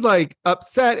then he's like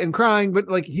upset and crying, but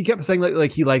like he kept saying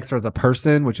like he likes her as a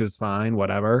person, which is fine,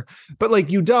 whatever. But like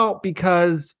you don't,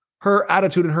 because her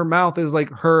attitude in her mouth is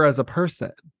like her as a person.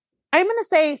 I'm going to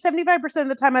say 75% of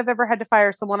the time I've ever had to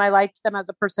fire someone, I liked them as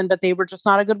a person, but they were just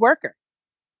not a good worker.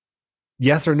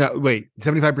 Yes or no? Wait,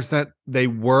 75% they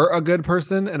were a good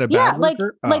person and a bad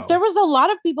worker? Like there was a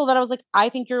lot of people that I was like, I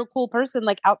think you're a cool person.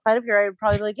 Like outside of here, I would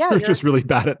probably be like, yeah, you're just really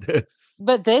bad at this.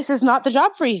 But this is not the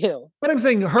job for you. But I'm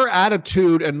saying her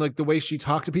attitude and like the way she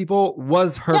talked to people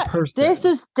was her person. This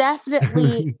is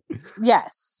definitely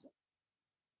yes.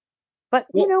 But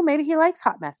maybe he likes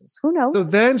hot messes. Who knows? So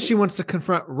then she wants to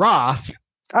confront Ross.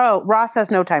 Oh, Ross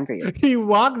has no time for you. He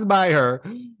walks by her.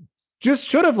 Just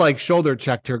should have like shoulder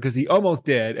checked her because he almost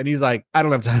did. And he's like, I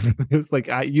don't have time for this. Like,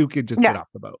 you could just get off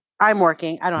the boat. I'm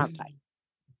working. I don't have time.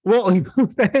 Well,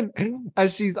 then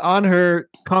as she's on her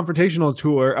confrontational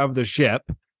tour of the ship,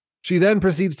 she then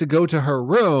proceeds to go to her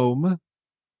room.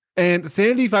 And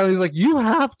Sandy finally is like, you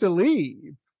have to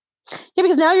leave. Yeah,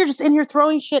 because now you're just in here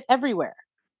throwing shit everywhere.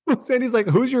 Sandy's like,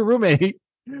 who's your roommate?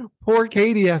 Poor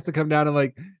Katie has to come down and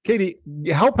like, Katie,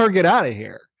 help her get out of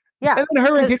here. Yeah. And then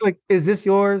her and Katie like, is this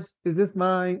yours? Is this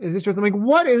mine? Is this yours? I'm like,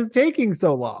 what is taking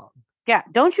so long? Yeah.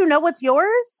 Don't you know what's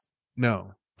yours?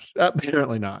 No,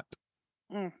 apparently not.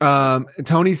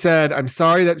 Tony said, I'm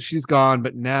sorry that she's gone,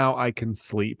 but now I can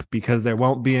sleep because there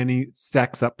won't be any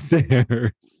sex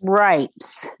upstairs. Right.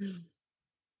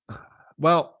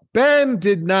 Well, Ben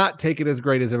did not take it as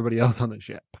great as everybody else on the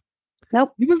ship.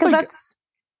 Nope. He was like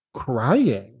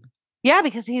crying. Yeah,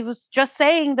 because he was just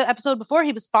saying the episode before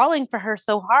he was falling for her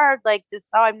so hard, like this.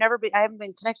 Oh, I haven't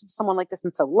been connected to someone like this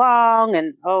in so long.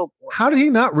 And boy. How did he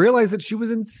not realize that she was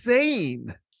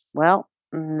insane? Well,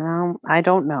 no, I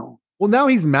don't know. Well, now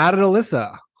he's mad at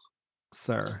Alyssa.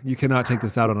 Sir, you cannot take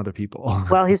this out on other people.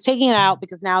 Well, he's taking it out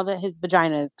because now that his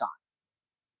vagina is gone.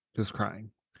 Just crying.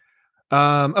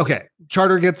 Okay.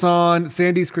 Charter gets on.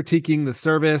 Sandy's critiquing the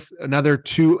service. Another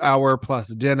 2-hour plus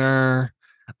dinner.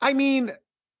 I mean,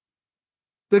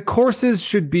 the courses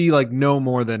should be like no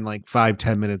more than like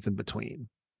 5-10 minutes in between.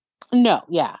 No,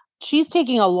 yeah. She's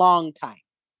taking a long time.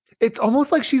 It's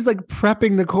almost like she's like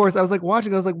prepping the course. I was like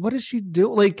watching. I was like, what does she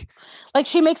do? Like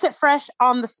she makes it fresh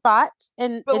on the spot.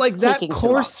 But like that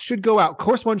course should go out.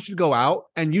 Course 1 should go out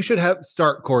and you should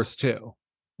start course 2.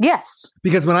 Yes.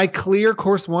 Because when I clear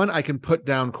course 1, I can put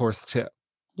down course 2.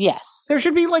 Yes. There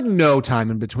should be like no time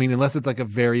in between unless it's like a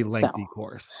very lengthy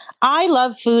course. I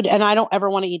love food and I don't ever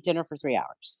want to eat dinner for 3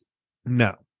 hours.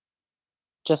 No.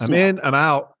 I'm in, I'm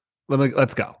out.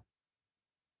 Let's go.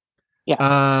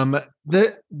 Yeah.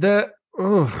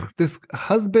 This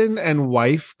husband and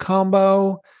wife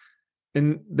combo.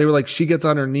 And they were like, she gets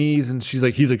on her knees and he's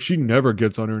like, she never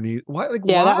gets on her knees. Why? Like,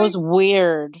 yeah, that was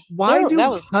weird. Why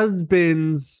do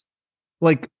husbands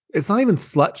like, it's not even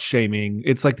slut shaming.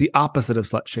 It's like the opposite of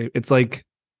slut shame. It's like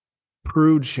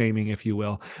prude shaming, if you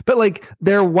will. But like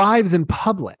their wives in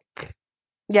public.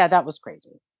 Yeah, that was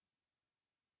crazy.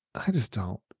 I just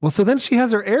don't. Well, so then she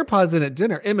has her AirPods in at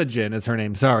dinner. Imogen is her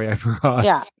name. Sorry, I forgot.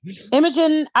 Yeah.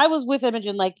 Imogen, I was with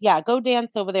Imogen, like, yeah, go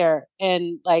dance over there.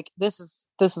 And like, this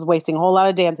is wasting a whole lot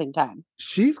of dancing time.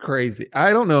 She's crazy.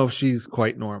 I don't know if she's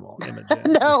quite normal,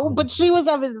 Imogen. No, but she was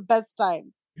having the best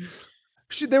time.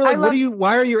 They were like,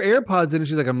 why are your AirPods in? And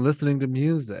she's like, I'm listening to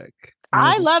music.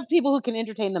 I love people who can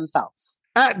entertain themselves.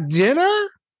 At dinner?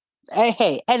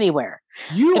 Hey, anywhere.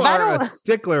 You are a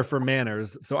stickler for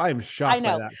manners, so I am shocked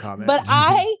by that comment. But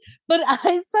I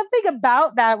something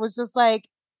about that was just like,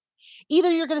 either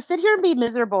you're going to sit here and be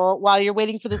miserable while you're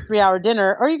waiting for this 3-hour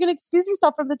dinner, or you're going to excuse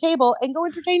yourself from the table and go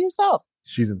entertain yourself.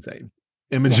 She's insane.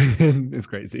 Imogen is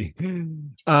crazy.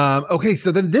 Okay,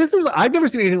 so then I've never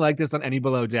seen anything like this on any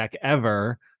Below Deck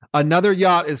ever. Another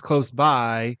yacht is close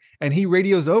by and he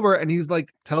radios over and he's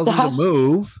like, tells him to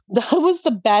move. That was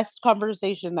the best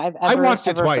conversation I've ever. I watched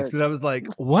it twice because I was like,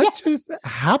 what just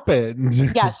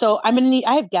happened? Yeah, so I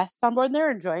have guests on board and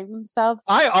they're enjoying themselves.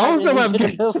 I also have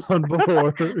guests on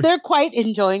board. They're quite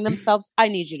enjoying themselves. I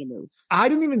need you to move. I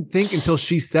didn't even think until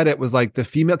she said it was like the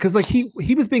female, because like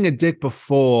he was being a dick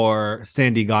before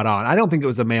Sandy got on. I don't think it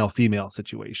was a male-female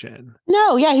situation.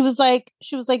 No, yeah,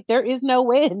 she was like, there is no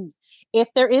wind. If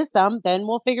there is some, then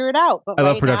we'll figure it out. But I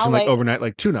love production like overnight,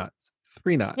 like 2 knots,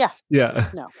 3 knots. Yeah.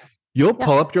 No. You'll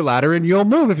pull up your ladder and you'll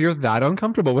move if you're that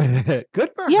uncomfortable with it. Good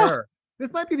for her.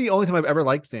 This might be the only time I've ever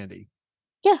liked Sandy.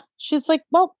 Yeah. She's like,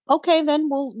 well, okay, then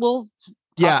we'll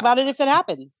talk about it if it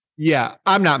happens. Yeah.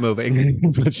 I'm not moving.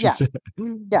 That's what she said.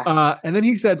 Yeah. And then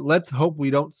he said, let's hope we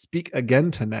don't speak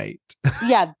again tonight.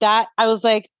 Yeah. That I was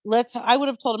like, I would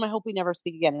have told him, I hope we never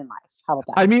speak again in life. How about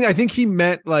that? I mean, I think he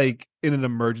meant like in an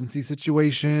emergency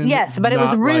situation. Yes, but it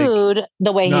was rude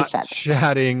the way he said it.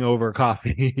 Chatting over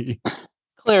coffee.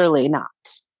 Clearly not.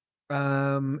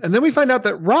 And then we find out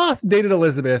that Ross dated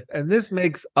Elizabeth, and this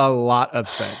makes a lot of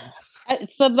sense.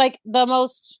 It's that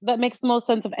makes the most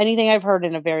sense of anything I've heard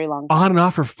in a very long time. On and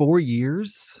off for 4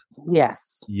 years?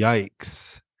 Yes.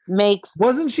 Yikes.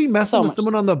 Wasn't she messing with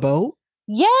someone on the boat?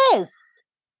 Yes.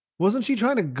 Wasn't she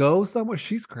trying to go somewhere?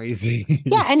 She's crazy.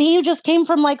 Yeah, and he just came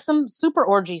from like some super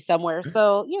orgy somewhere.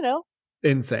 So,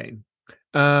 Insane.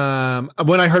 When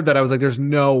I heard that, I was like, there's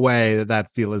no way that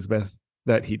that's the Elizabeth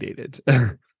that he dated.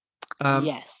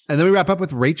 Yes. And then we wrap up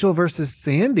with Rachel versus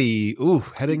Sandy. Ooh,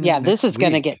 this is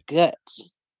going to get good.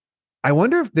 I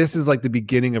wonder if this is like the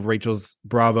beginning of Rachel's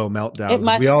Bravo meltdown. It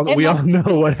must, we all know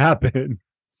what happened.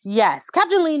 Yes.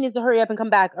 Captain Lee needs to hurry up and come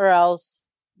back, or else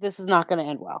this is not going to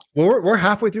end well. Well, we're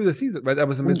halfway through the season, right? That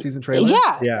was a mid-season trailer.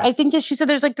 Yeah. I think that she said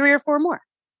there's like 3 or 4 more.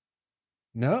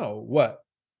 No, what?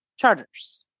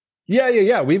 Charters.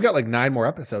 Yeah. We've got like 9 more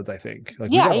episodes, I think.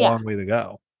 Like, we've got a long way to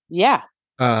go. Yeah.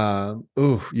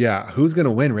 Who's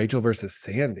gonna win, Rachel versus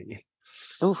Sandy?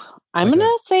 I'm gonna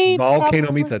say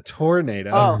volcano meets a tornado.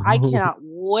 Oh, I cannot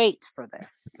wait for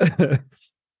this.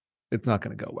 It's not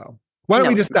gonna go well. Why don't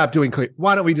we just stop doing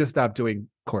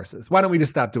courses? Why don't we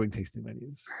just stop doing tasting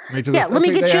menus? Rachel, let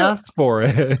me get you asked for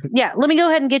it. Yeah, let me go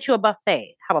ahead and get you a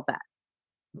buffet. How about that?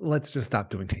 Let's just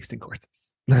stop doing tasting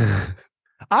courses.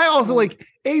 I also 8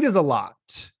 is a lot.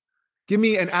 Give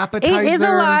me an appetizer. 8 is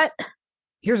a lot.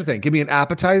 Here's the thing. Give me an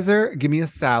appetizer, give me a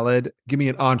salad, give me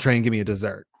an entree, and give me a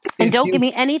dessert. And don't give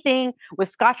me anything with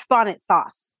Scotch bonnet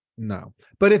sauce. No.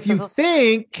 But if you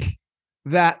think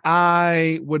that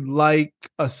I would like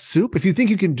a soup, if you think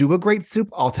you can do a great soup,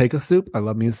 I'll take a soup. I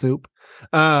love me a soup.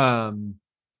 But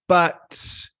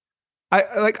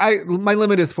my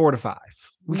limit is 4 to 5.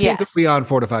 We can't go beyond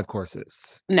 4 to 5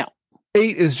 courses. No.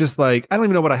 8 is just like, I don't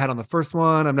even know what I had on the first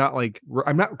one. I'm not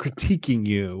critiquing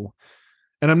you.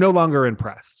 And I'm no longer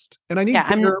impressed. And I need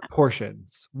bigger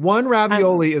portions. 1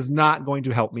 ravioli is not going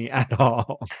to help me at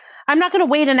all. I'm not going to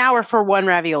wait an hour for 1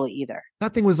 ravioli either.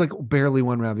 That thing was like barely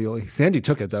 1 ravioli. Sandy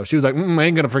took it though. She was like, I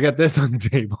ain't going to forget this on the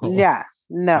table. Yeah.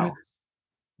 No.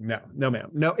 No,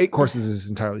 ma'am. No, 8 courses is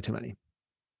entirely too many.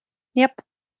 Yep.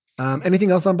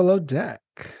 Anything else on Below Deck?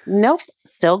 Nope.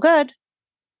 Still good.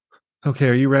 Okay.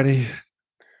 Are you ready?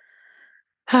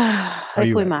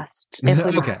 If we must.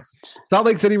 Salt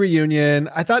Lake City reunion.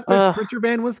 I thought the Sprinter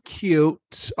van was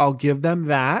cute. I'll give them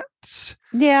that.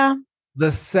 Yeah.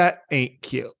 The set ain't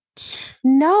cute.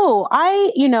 No,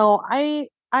 I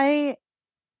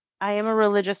am a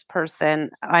religious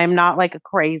person. I'm not like a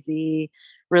crazy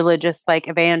religious like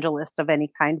evangelist of any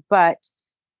kind, but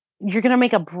you're gonna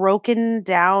make a broken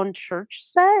down church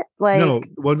set? Like, no,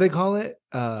 what do they call it?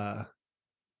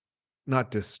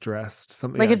 Not distressed,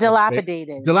 something like a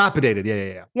dilapidated.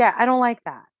 Yeah. Yeah, I don't like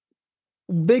that.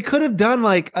 They could have done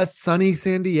like a sunny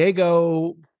San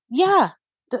Diego. Yeah.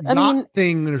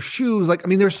 Thing or shoes. Like,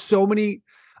 there's so many.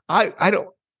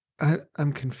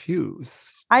 I'm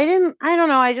confused. I don't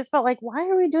know. I just felt like, why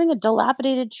are we doing a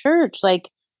dilapidated church? Like,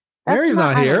 Mary's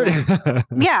not here.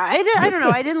 Yeah, I don't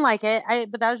know. I didn't like it.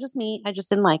 But that was just me. I just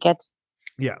didn't like it.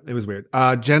 Yeah, it was weird.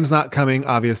 Jen's not coming,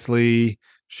 obviously.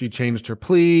 She changed her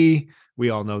plea. We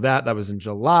all know that. That was in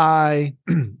July.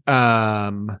 We'll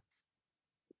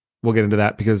get into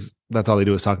that because that's all they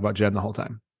do is talk about Jen the whole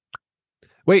time.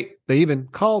 Wait, they even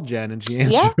called Jen and she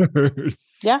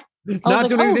answers. Yeah. Not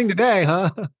doing anything today, huh?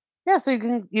 Yeah, so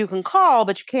you can call,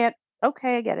 but you can't.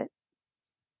 Okay, I get it.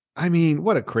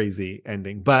 What a crazy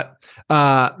ending. But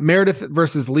Meredith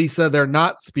versus Lisa, they're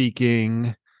not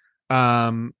speaking.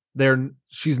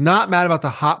 She's not mad about the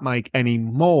hot mic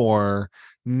anymore.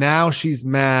 Now she's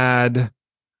mad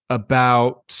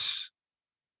about,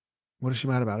 what is she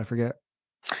mad about? I forget.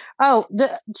 Oh, the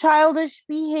childish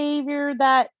behavior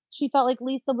that she felt like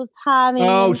Lisa was having.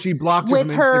 Oh, she blocked her from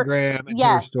Instagram and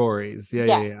her stories.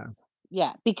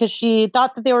 Yeah, because she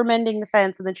thought that they were mending the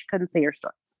fence and then she couldn't see her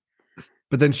stories.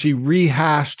 But then she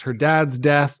rehashed her dad's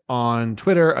death on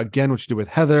Twitter again, which she did with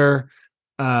Heather.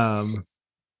 Was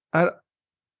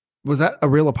that a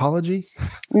real apology?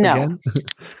 No.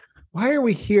 Why are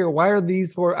we here? Why are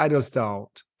these 4? I just don't.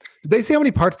 Did they say how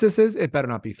many parts this is? It better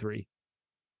not be 3.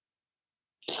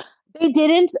 They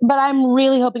didn't, but I'm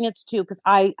really hoping it's 2 because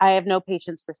I have no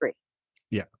patience for 3.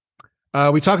 Yeah.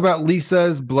 We talk about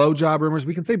Lisa's blowjob rumors.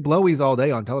 We can say blowies all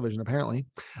day on television, apparently.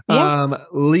 Yeah.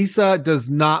 Lisa does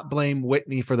not blame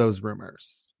Whitney for those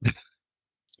rumors.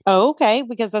 Oh, okay,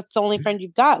 because that's the only friend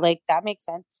you've got. Like, that makes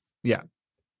sense. Yeah.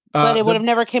 But it would have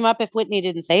never came up if Whitney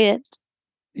didn't say it.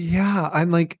 Yeah,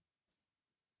 I'm like,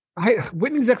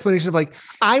 Whitney's explanation of like,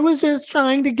 I was just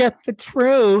trying to get the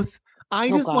truth. I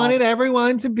just wanted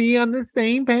everyone to be on the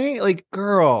same page. Like,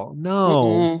 girl,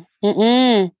 no.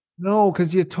 No,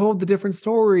 because you told the different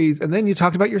stories and then you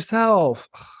talked about yourself.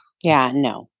 Yeah,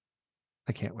 no.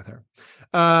 I can't with her.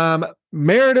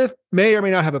 Meredith may or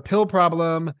may not have a pill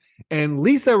problem, and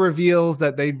Lisa reveals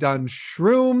that they've done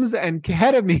shrooms and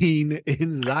ketamine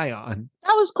in Zion.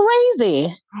 That was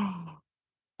crazy.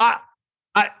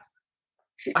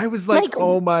 I was like,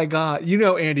 oh my God. You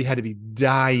know, Andy had to be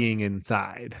dying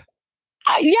inside.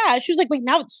 Yeah, she was like, wait,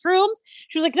 now it's shrooms?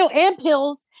 She was like, no, and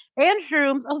pills and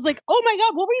shrooms. I was like, oh my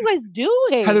God, what were you guys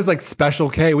doing? Heather's like Special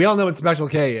K. We all know what Special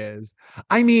K is.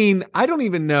 I mean, I don't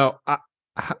even know.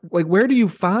 Like, where do you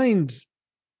find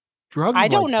drugs? I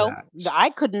don't know. That?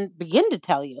 I couldn't begin to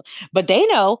tell you, but they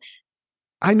know.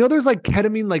 I know there's like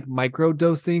ketamine, like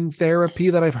microdosing therapy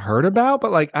that I've heard about,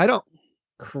 but like, I don't.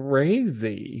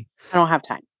 Crazy. I don't have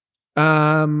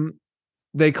time.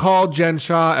 They call Jen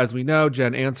Shah. As we know,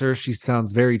 Jen answers. She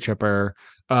sounds very chipper.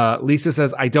 Lisa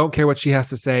says, I don't care what she has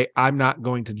to say. I'm not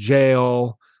going to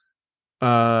jail.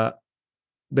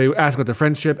 They ask about their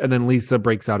friendship, and then Lisa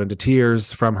breaks out into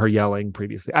tears from her yelling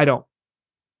previously. I don't.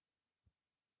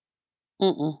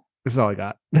 This is all I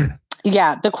got.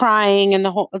 Yeah, the crying and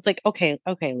the whole. It's like, okay,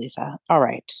 Lisa. All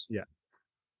right. Yeah.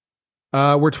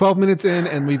 We're 12 minutes in,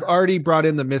 and we've already brought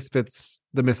in the Misfits.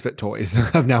 The Misfit toys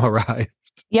have now arrived.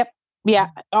 Yep. Yeah.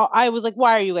 I was like,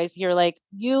 why are you guys here? Like,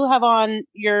 you have on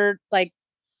your, like...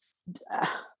 you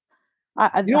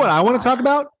know what I want to talk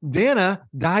about? Dana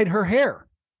dyed her hair.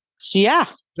 Yeah.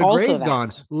 The gray's gone.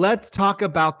 Let's talk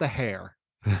about the hair.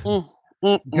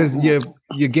 Because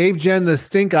you gave Jen the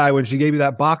stink eye when she gave you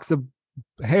that box of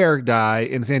hair dye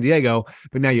in San Diego,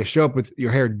 but now you show up with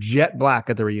your hair jet black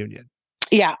at the reunion.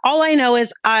 Yeah. All I know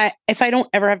is if I don't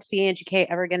ever have to see Angie K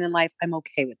ever again in life, I'm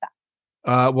okay with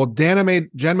that. Well, Jen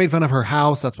made fun of her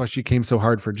house. That's why she came so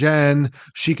hard for Jen.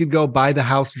 She could go buy the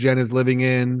house Jen is living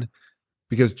in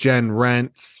because Jen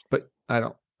rents, but I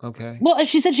don't. Okay. Well,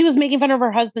 she said she was making fun of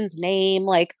her husband's name.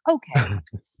 Like, okay.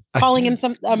 Calling him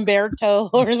some Umberto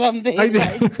or something. I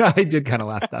did kind of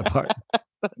laugh at that part.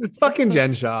 Fucking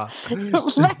Jen Shah.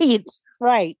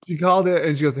 Right. She called it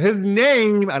and she goes, his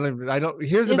name. I don't.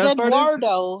 Here's the best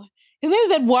Eduardo. Part. His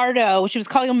name is Eduardo. She was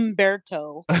calling him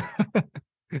Umberto.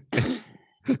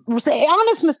 Say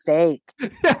honest mistake.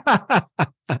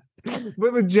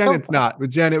 But with Jen, it's not. With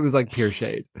Jen, it was like pure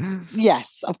shade.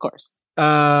 Yes, of course.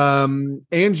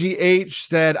 Angie H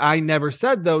said, I never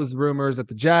said those rumors at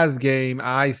the Jazz game.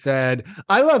 I said,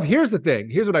 here's the thing.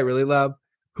 Here's what I really love.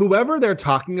 Whoever they're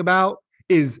talking about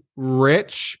is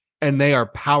rich and they are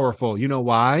powerful. You know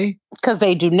why? Because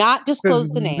they do not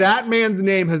disclose the name. That man's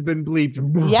name has been bleeped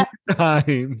more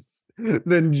times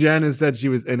than Jen has said she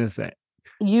was innocent.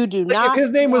 You do not. If his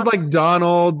name was like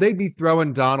Donald, they'd be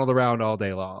throwing Donald around all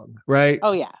day long, right?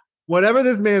 Oh, yeah. Whatever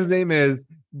this man's name is,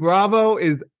 Bravo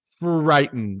is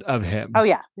frightened of him. Oh,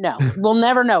 yeah. No, we'll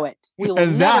never know it. We will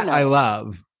and never that know I it.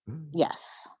 love.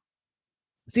 Yes.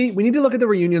 See, we need to look at the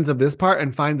reunions of this part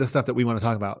and find the stuff that we want to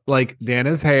talk about, like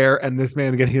Dana's hair and this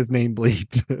man getting his name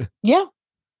bleeped. Yeah.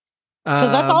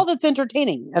 Because that's all that's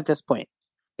entertaining at this point.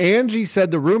 Angie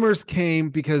said the rumors came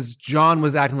because John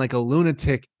was acting like a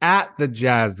lunatic at the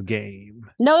Jazz game.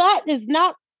 No,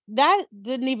 that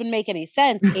didn't even make any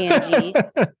sense, Angie.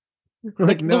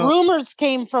 The rumors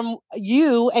came from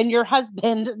you and your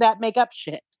husband that make up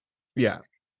shit. Yeah.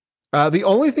 The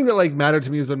only thing that like mattered to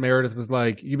me is when Meredith was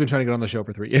like, you've been trying to get on the show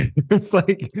for 3 years. It's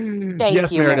like,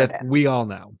 yes, Meredith, we all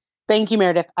know. Thank you,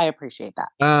 Meredith. I appreciate that.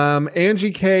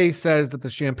 Angie K says that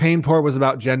the champagne pour was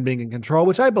about Jen being in control,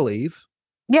 which I believe.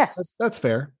 Yes. That's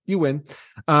fair. You win.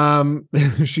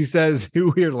 She says,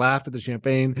 you weird laugh at the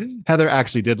champagne. Heather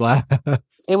actually did laugh.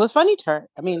 It was funny to her.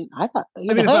 I mean, I thought.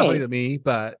 It's not funny to me,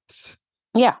 but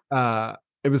yeah.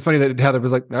 It was funny that Heather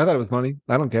was like, I thought it was funny.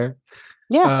 I don't care.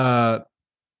 Yeah.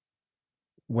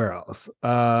 Where else?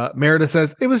 Meredith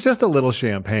says, it was just a little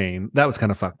champagne. That was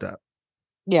kind of fucked up.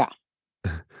 Yeah.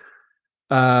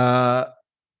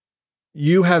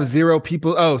 You have 0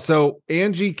 people. Oh, so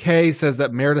Angie K says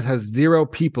that Meredith has 0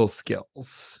 people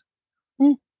skills.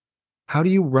 How do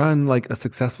you run like a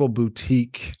successful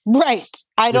boutique? Right.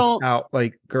 I don't.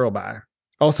 Like, girl, bye.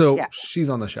 Also, she's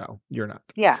on the show. You're not.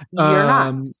 Yeah,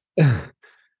 you're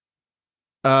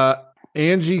not.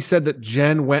 Angie said that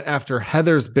Jen went after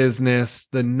Heather's business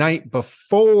the night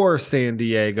before San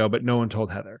Diego, but no one told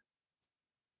Heather.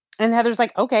 And Heather's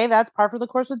like, okay, that's par for the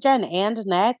course with Jen. And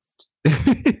next.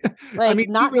 Like, I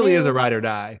mean, she really is a ride or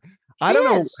die. I don't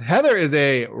know. Heather is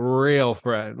a real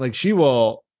friend. Like, she's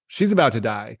about to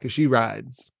die because she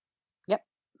rides. Yep.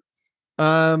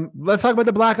 Let's talk about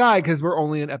the black eye because we're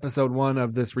only in episode 1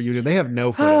 of this reunion. They have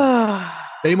no friends.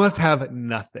 They must have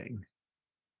nothing.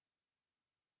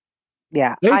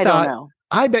 Yeah, I don't know.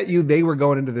 I bet you they were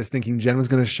going into this thinking Jen was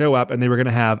going to show up and they were going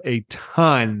to have a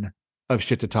ton of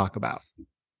shit to talk about.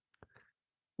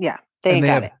 Yeah, they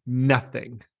have it.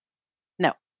 Nothing.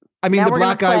 No. I mean, the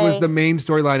black guy was the main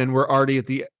storyline, and we're already at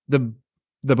the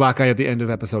black guy at the end of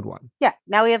episode 1. Yeah.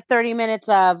 Now we have 30 minutes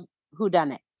of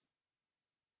whodunit.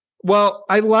 Well,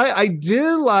 I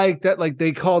did like that, like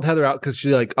they called Heather out because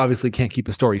she like obviously can't keep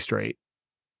a story straight.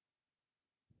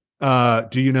 Do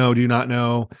you know? Do you not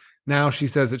know? Now she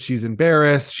says that she's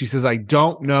embarrassed. She says, I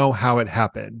don't know how it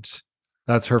happened.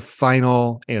 That's her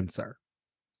final answer.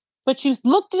 But she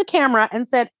looked at the camera and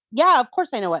said, yeah, of course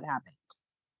I know what happened.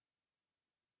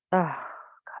 Oh,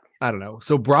 God, I don't know.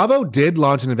 So Bravo did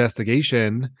launch an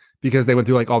investigation because they went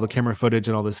through like all the camera footage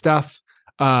and all this stuff.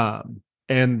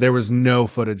 And there was no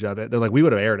footage of it. They're like, we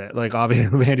would have aired it. Like,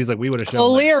 obviously, Mandy's like, we would have shown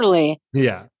it. Clearly.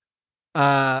 Yeah.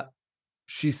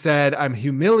 She said, I'm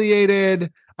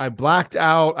humiliated. I blacked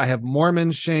out. I have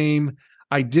Mormon shame.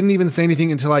 I didn't even say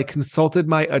anything until I consulted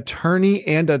my attorney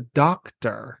and a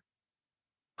doctor.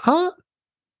 Huh?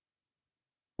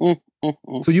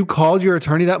 So you called your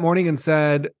attorney that morning and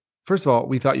said, first of all,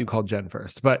 we thought you called Jen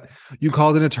first, but you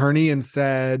called an attorney and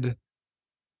said,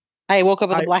 I woke up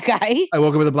with a black eye. I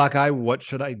woke up with a black eye. What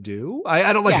should I do?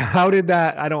 I don't like, how does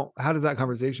that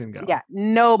conversation go? Yeah,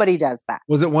 nobody does that.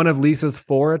 Was it one of Lisa's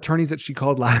 4 attorneys that she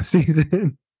called last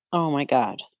season? Oh my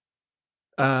God.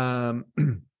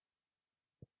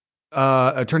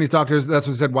 Attorneys, doctors, that's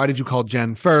what said. Why did you call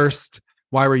Jen first?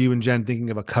 Why were you and Jen thinking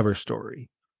of a cover story?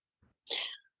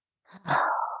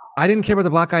 I didn't care about the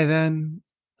black eye then.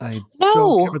 I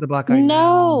don't care about the black eye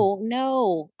now.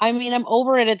 No. I mean, I'm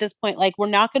over it at this point. Like, we're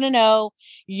not going to know.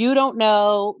 You don't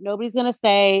know. Nobody's going to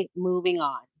say. Moving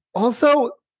on.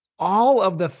 Also, all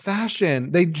of the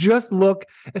fashion, they just look,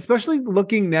 especially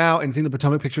looking now and seeing the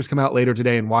Potomac pictures come out later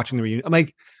today and watching the reunion. I'm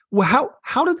like, well,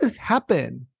 how did this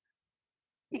happen?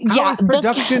 How is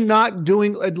production not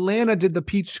doing? Atlanta did the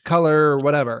peach color or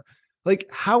whatever. Like,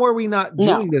 how are we not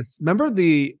doing this? Remember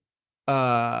the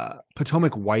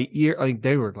Potomac white year? Like,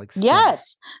 they were like,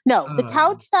 yes. No, the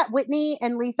couch that Whitney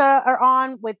and Lisa are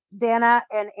on with Dana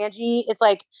and Angie, it's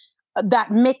like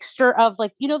that mixture of,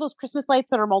 like, you know, those Christmas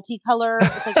lights that are multicolored.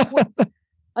 It's like,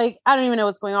 like, I don't even know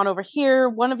what's going on over here.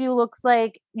 One of you looks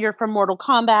like you're from Mortal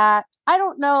Kombat. I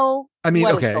don't know. What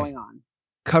is going on.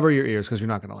 Cover your ears because you're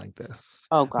not going to like this.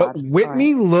 Oh, God. But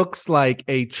Whitney looks like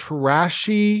a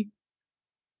trashy,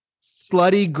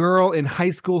 slutty girl in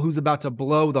high school who's about to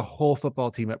blow the whole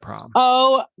football team at prom.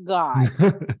 Oh,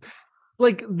 God.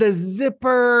 Like the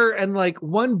zipper and like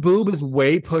one boob is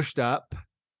way pushed up.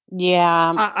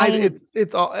 Yeah.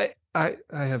 It's all. I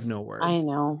have no words. I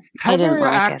know. Heather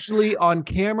actually on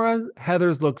camera,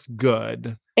 Heather's looks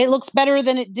good. It looks better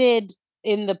than it did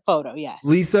in the photo, yes.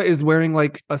 Lisa is wearing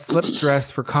like a slip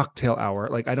dress for cocktail hour.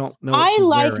 Like, I don't know. I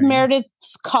like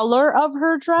Meredith's color of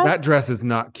her dress. That dress is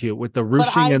not cute with the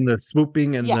ruching and the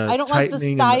swooping and the I don't like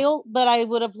the style, but I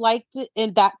would have liked it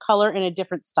in that color in a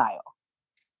different style.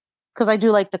 Because I do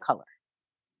like the color.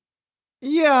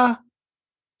 Yeah.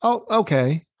 Oh,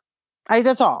 okay.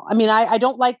 That's all. I mean, I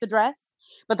don't like the dress,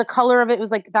 but the color of it was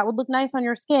like, that would look nice on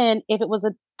your skin if it was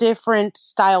a different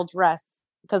style dress.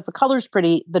 Because the color's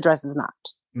pretty, the dress is not.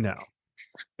 No.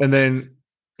 And then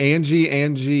Angie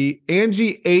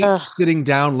H sitting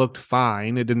down looked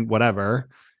fine. It didn't, whatever.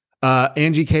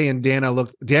 Angie K and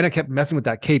Dana kept messing with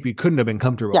that cape. You couldn't have been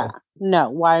comfortable. Yeah. No.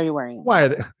 Why are you wearing it?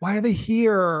 Why are they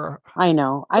here? I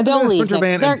know. They'll leave. They're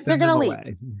going to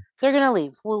leave. They're going to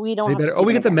leave. Well, we don't have to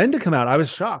we get the men to come out. I was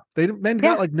shocked. Men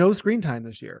got like no screen time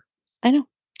this year. I know.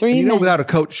 3 men. Without a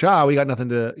Coach Shaw, we got nothing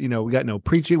to, we got no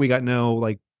preaching. We got no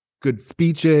like good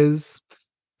speeches.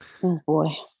 Oh boy.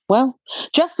 Well,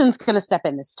 Justin's going to step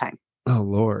in this time. Oh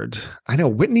Lord. I know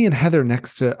Whitney and Heather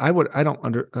next to,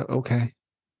 okay.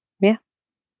 Yeah.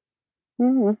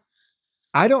 Mm-hmm.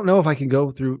 I don't know if I can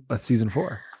go through a season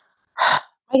 4. I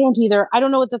don't either. I don't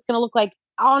know what that's going to look like.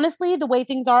 Honestly, the way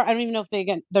things are, I don't even know if they're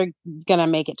going to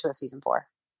make it to a season 4.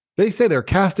 They say they're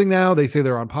casting now. They say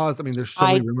they're on pause. I mean, there's so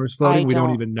many rumors floating. We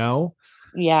don't even know.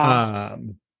 Yeah.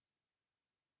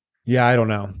 Yeah, I don't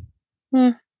know.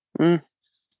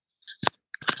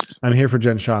 I'm here for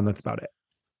Jen Shaw, and that's about it.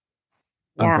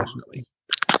 Yeah. Unfortunately.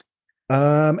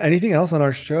 Anything else on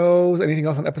our shows? Anything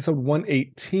else on episode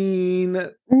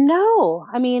 118? No.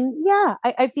 I mean, yeah.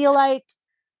 I feel like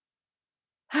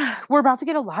we're about to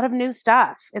get a lot of new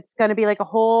stuff. It's going to be like a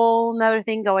whole nother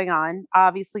thing going on.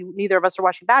 Obviously, neither of us are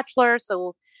watching Bachelor,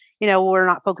 so we're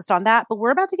not focused on that, but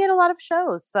we're about to get a lot of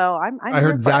shows. So I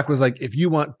heard Zach was like, if you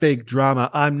want fake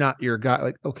drama, I'm not your guy.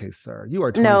 Like, okay, sir, you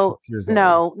are 26 years old.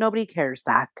 No, nobody cares,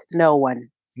 Zach. No one.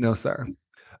 No, sir.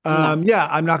 No. Yeah,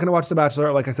 I'm not gonna watch The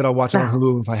Bachelor. Like I said, I'll watch it on No.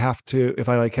 Hulu if I have to, if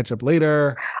I like catch up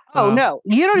later. Oh no,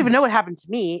 you don't even know what happened to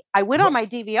me. I went on What? my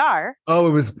DVR. Oh,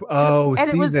 it was And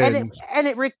it was seasoned.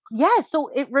 so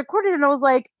it recorded and I was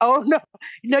like, oh no,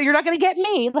 no, you're not gonna get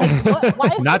me. Like what, why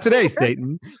is Not it today, here?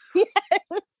 Satan. Yes.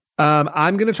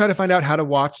 I'm gonna try to find out how to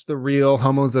watch The Real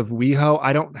Homos of WeHo.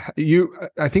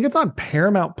 I think it's on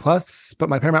Paramount Plus, but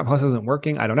my Paramount Plus isn't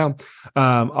working. I don't know.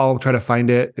 I'll try to find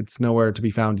it. It's nowhere to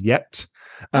be found yet.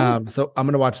 So I'm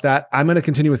gonna watch that. I'm gonna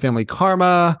continue with Family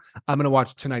Karma. I'm gonna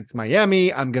watch tonight's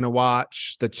Miami. I'm gonna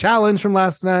watch The Challenge from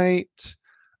last night.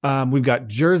 We've got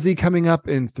Jersey coming up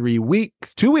in 3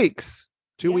 weeks. 2 weeks.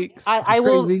 2 weeks. I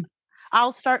will. Crazy.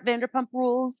 I'll start Vanderpump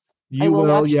Rules. You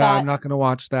will. Yeah, that. I'm not going to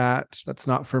watch that. That's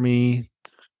not for me.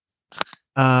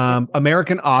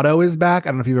 American Auto is back. I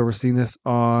don't know if you've ever seen this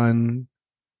on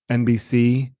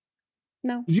NBC.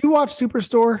 No. Did you watch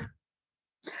Superstore?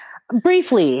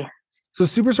 Briefly. So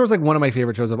Superstore is like one of my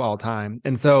favorite shows of all time.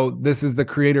 And so this is the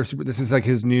creator of this is like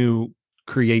his new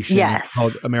creation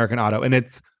called American Auto. And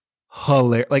it's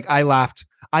hilarious. Like I laughed.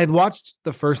 I watched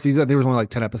the first season. There was only like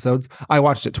 10 episodes. I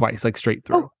watched it twice, like straight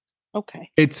through. Oh. Okay.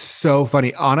 It's so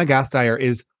funny. Anna Gasteyer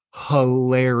is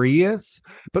hilarious,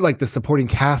 but like the supporting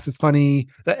cast is funny.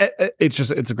 It's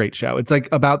a great show. It's like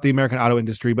about the American auto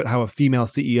industry, but how a female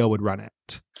CEO would run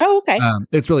it. Oh, okay.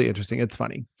 It's really interesting. It's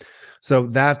funny. So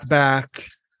that's back.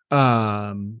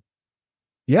 Yeah.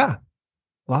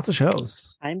 Lots of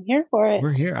shows. I'm here for it.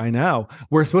 We're here. I know.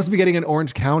 We're supposed to be getting an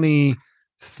Orange County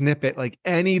snippet like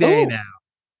any day now.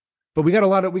 But we got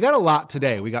a lot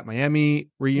today. We got Miami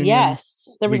reunion. Yes,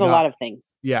 there was a lot of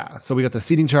things. Yeah, so we got the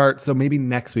seating chart. So maybe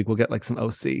next week we'll get like some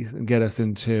OC and get us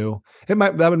into it.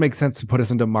 That would make sense to put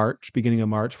us into March, beginning of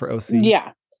March for OC.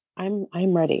 Yeah, I'm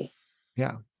ready.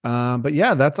 Yeah. But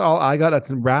yeah, that's all I got.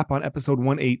 That's a wrap on episode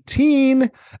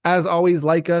 118. As always,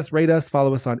 like us, rate us,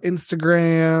 follow us on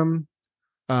Instagram.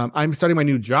 I'm starting my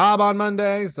new job on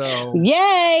Monday, so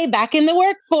yay, back in the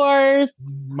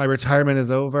workforce. My retirement is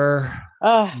over.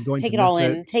 Take it all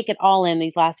in. Take it all in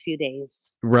these last few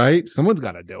days. Right? Someone's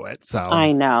got to do it. So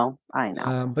I know.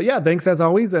 But yeah, thanks as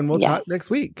always, and we'll talk next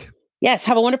week. Yes.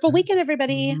 Have a wonderful weekend,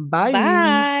 everybody. Bye.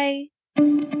 Bye.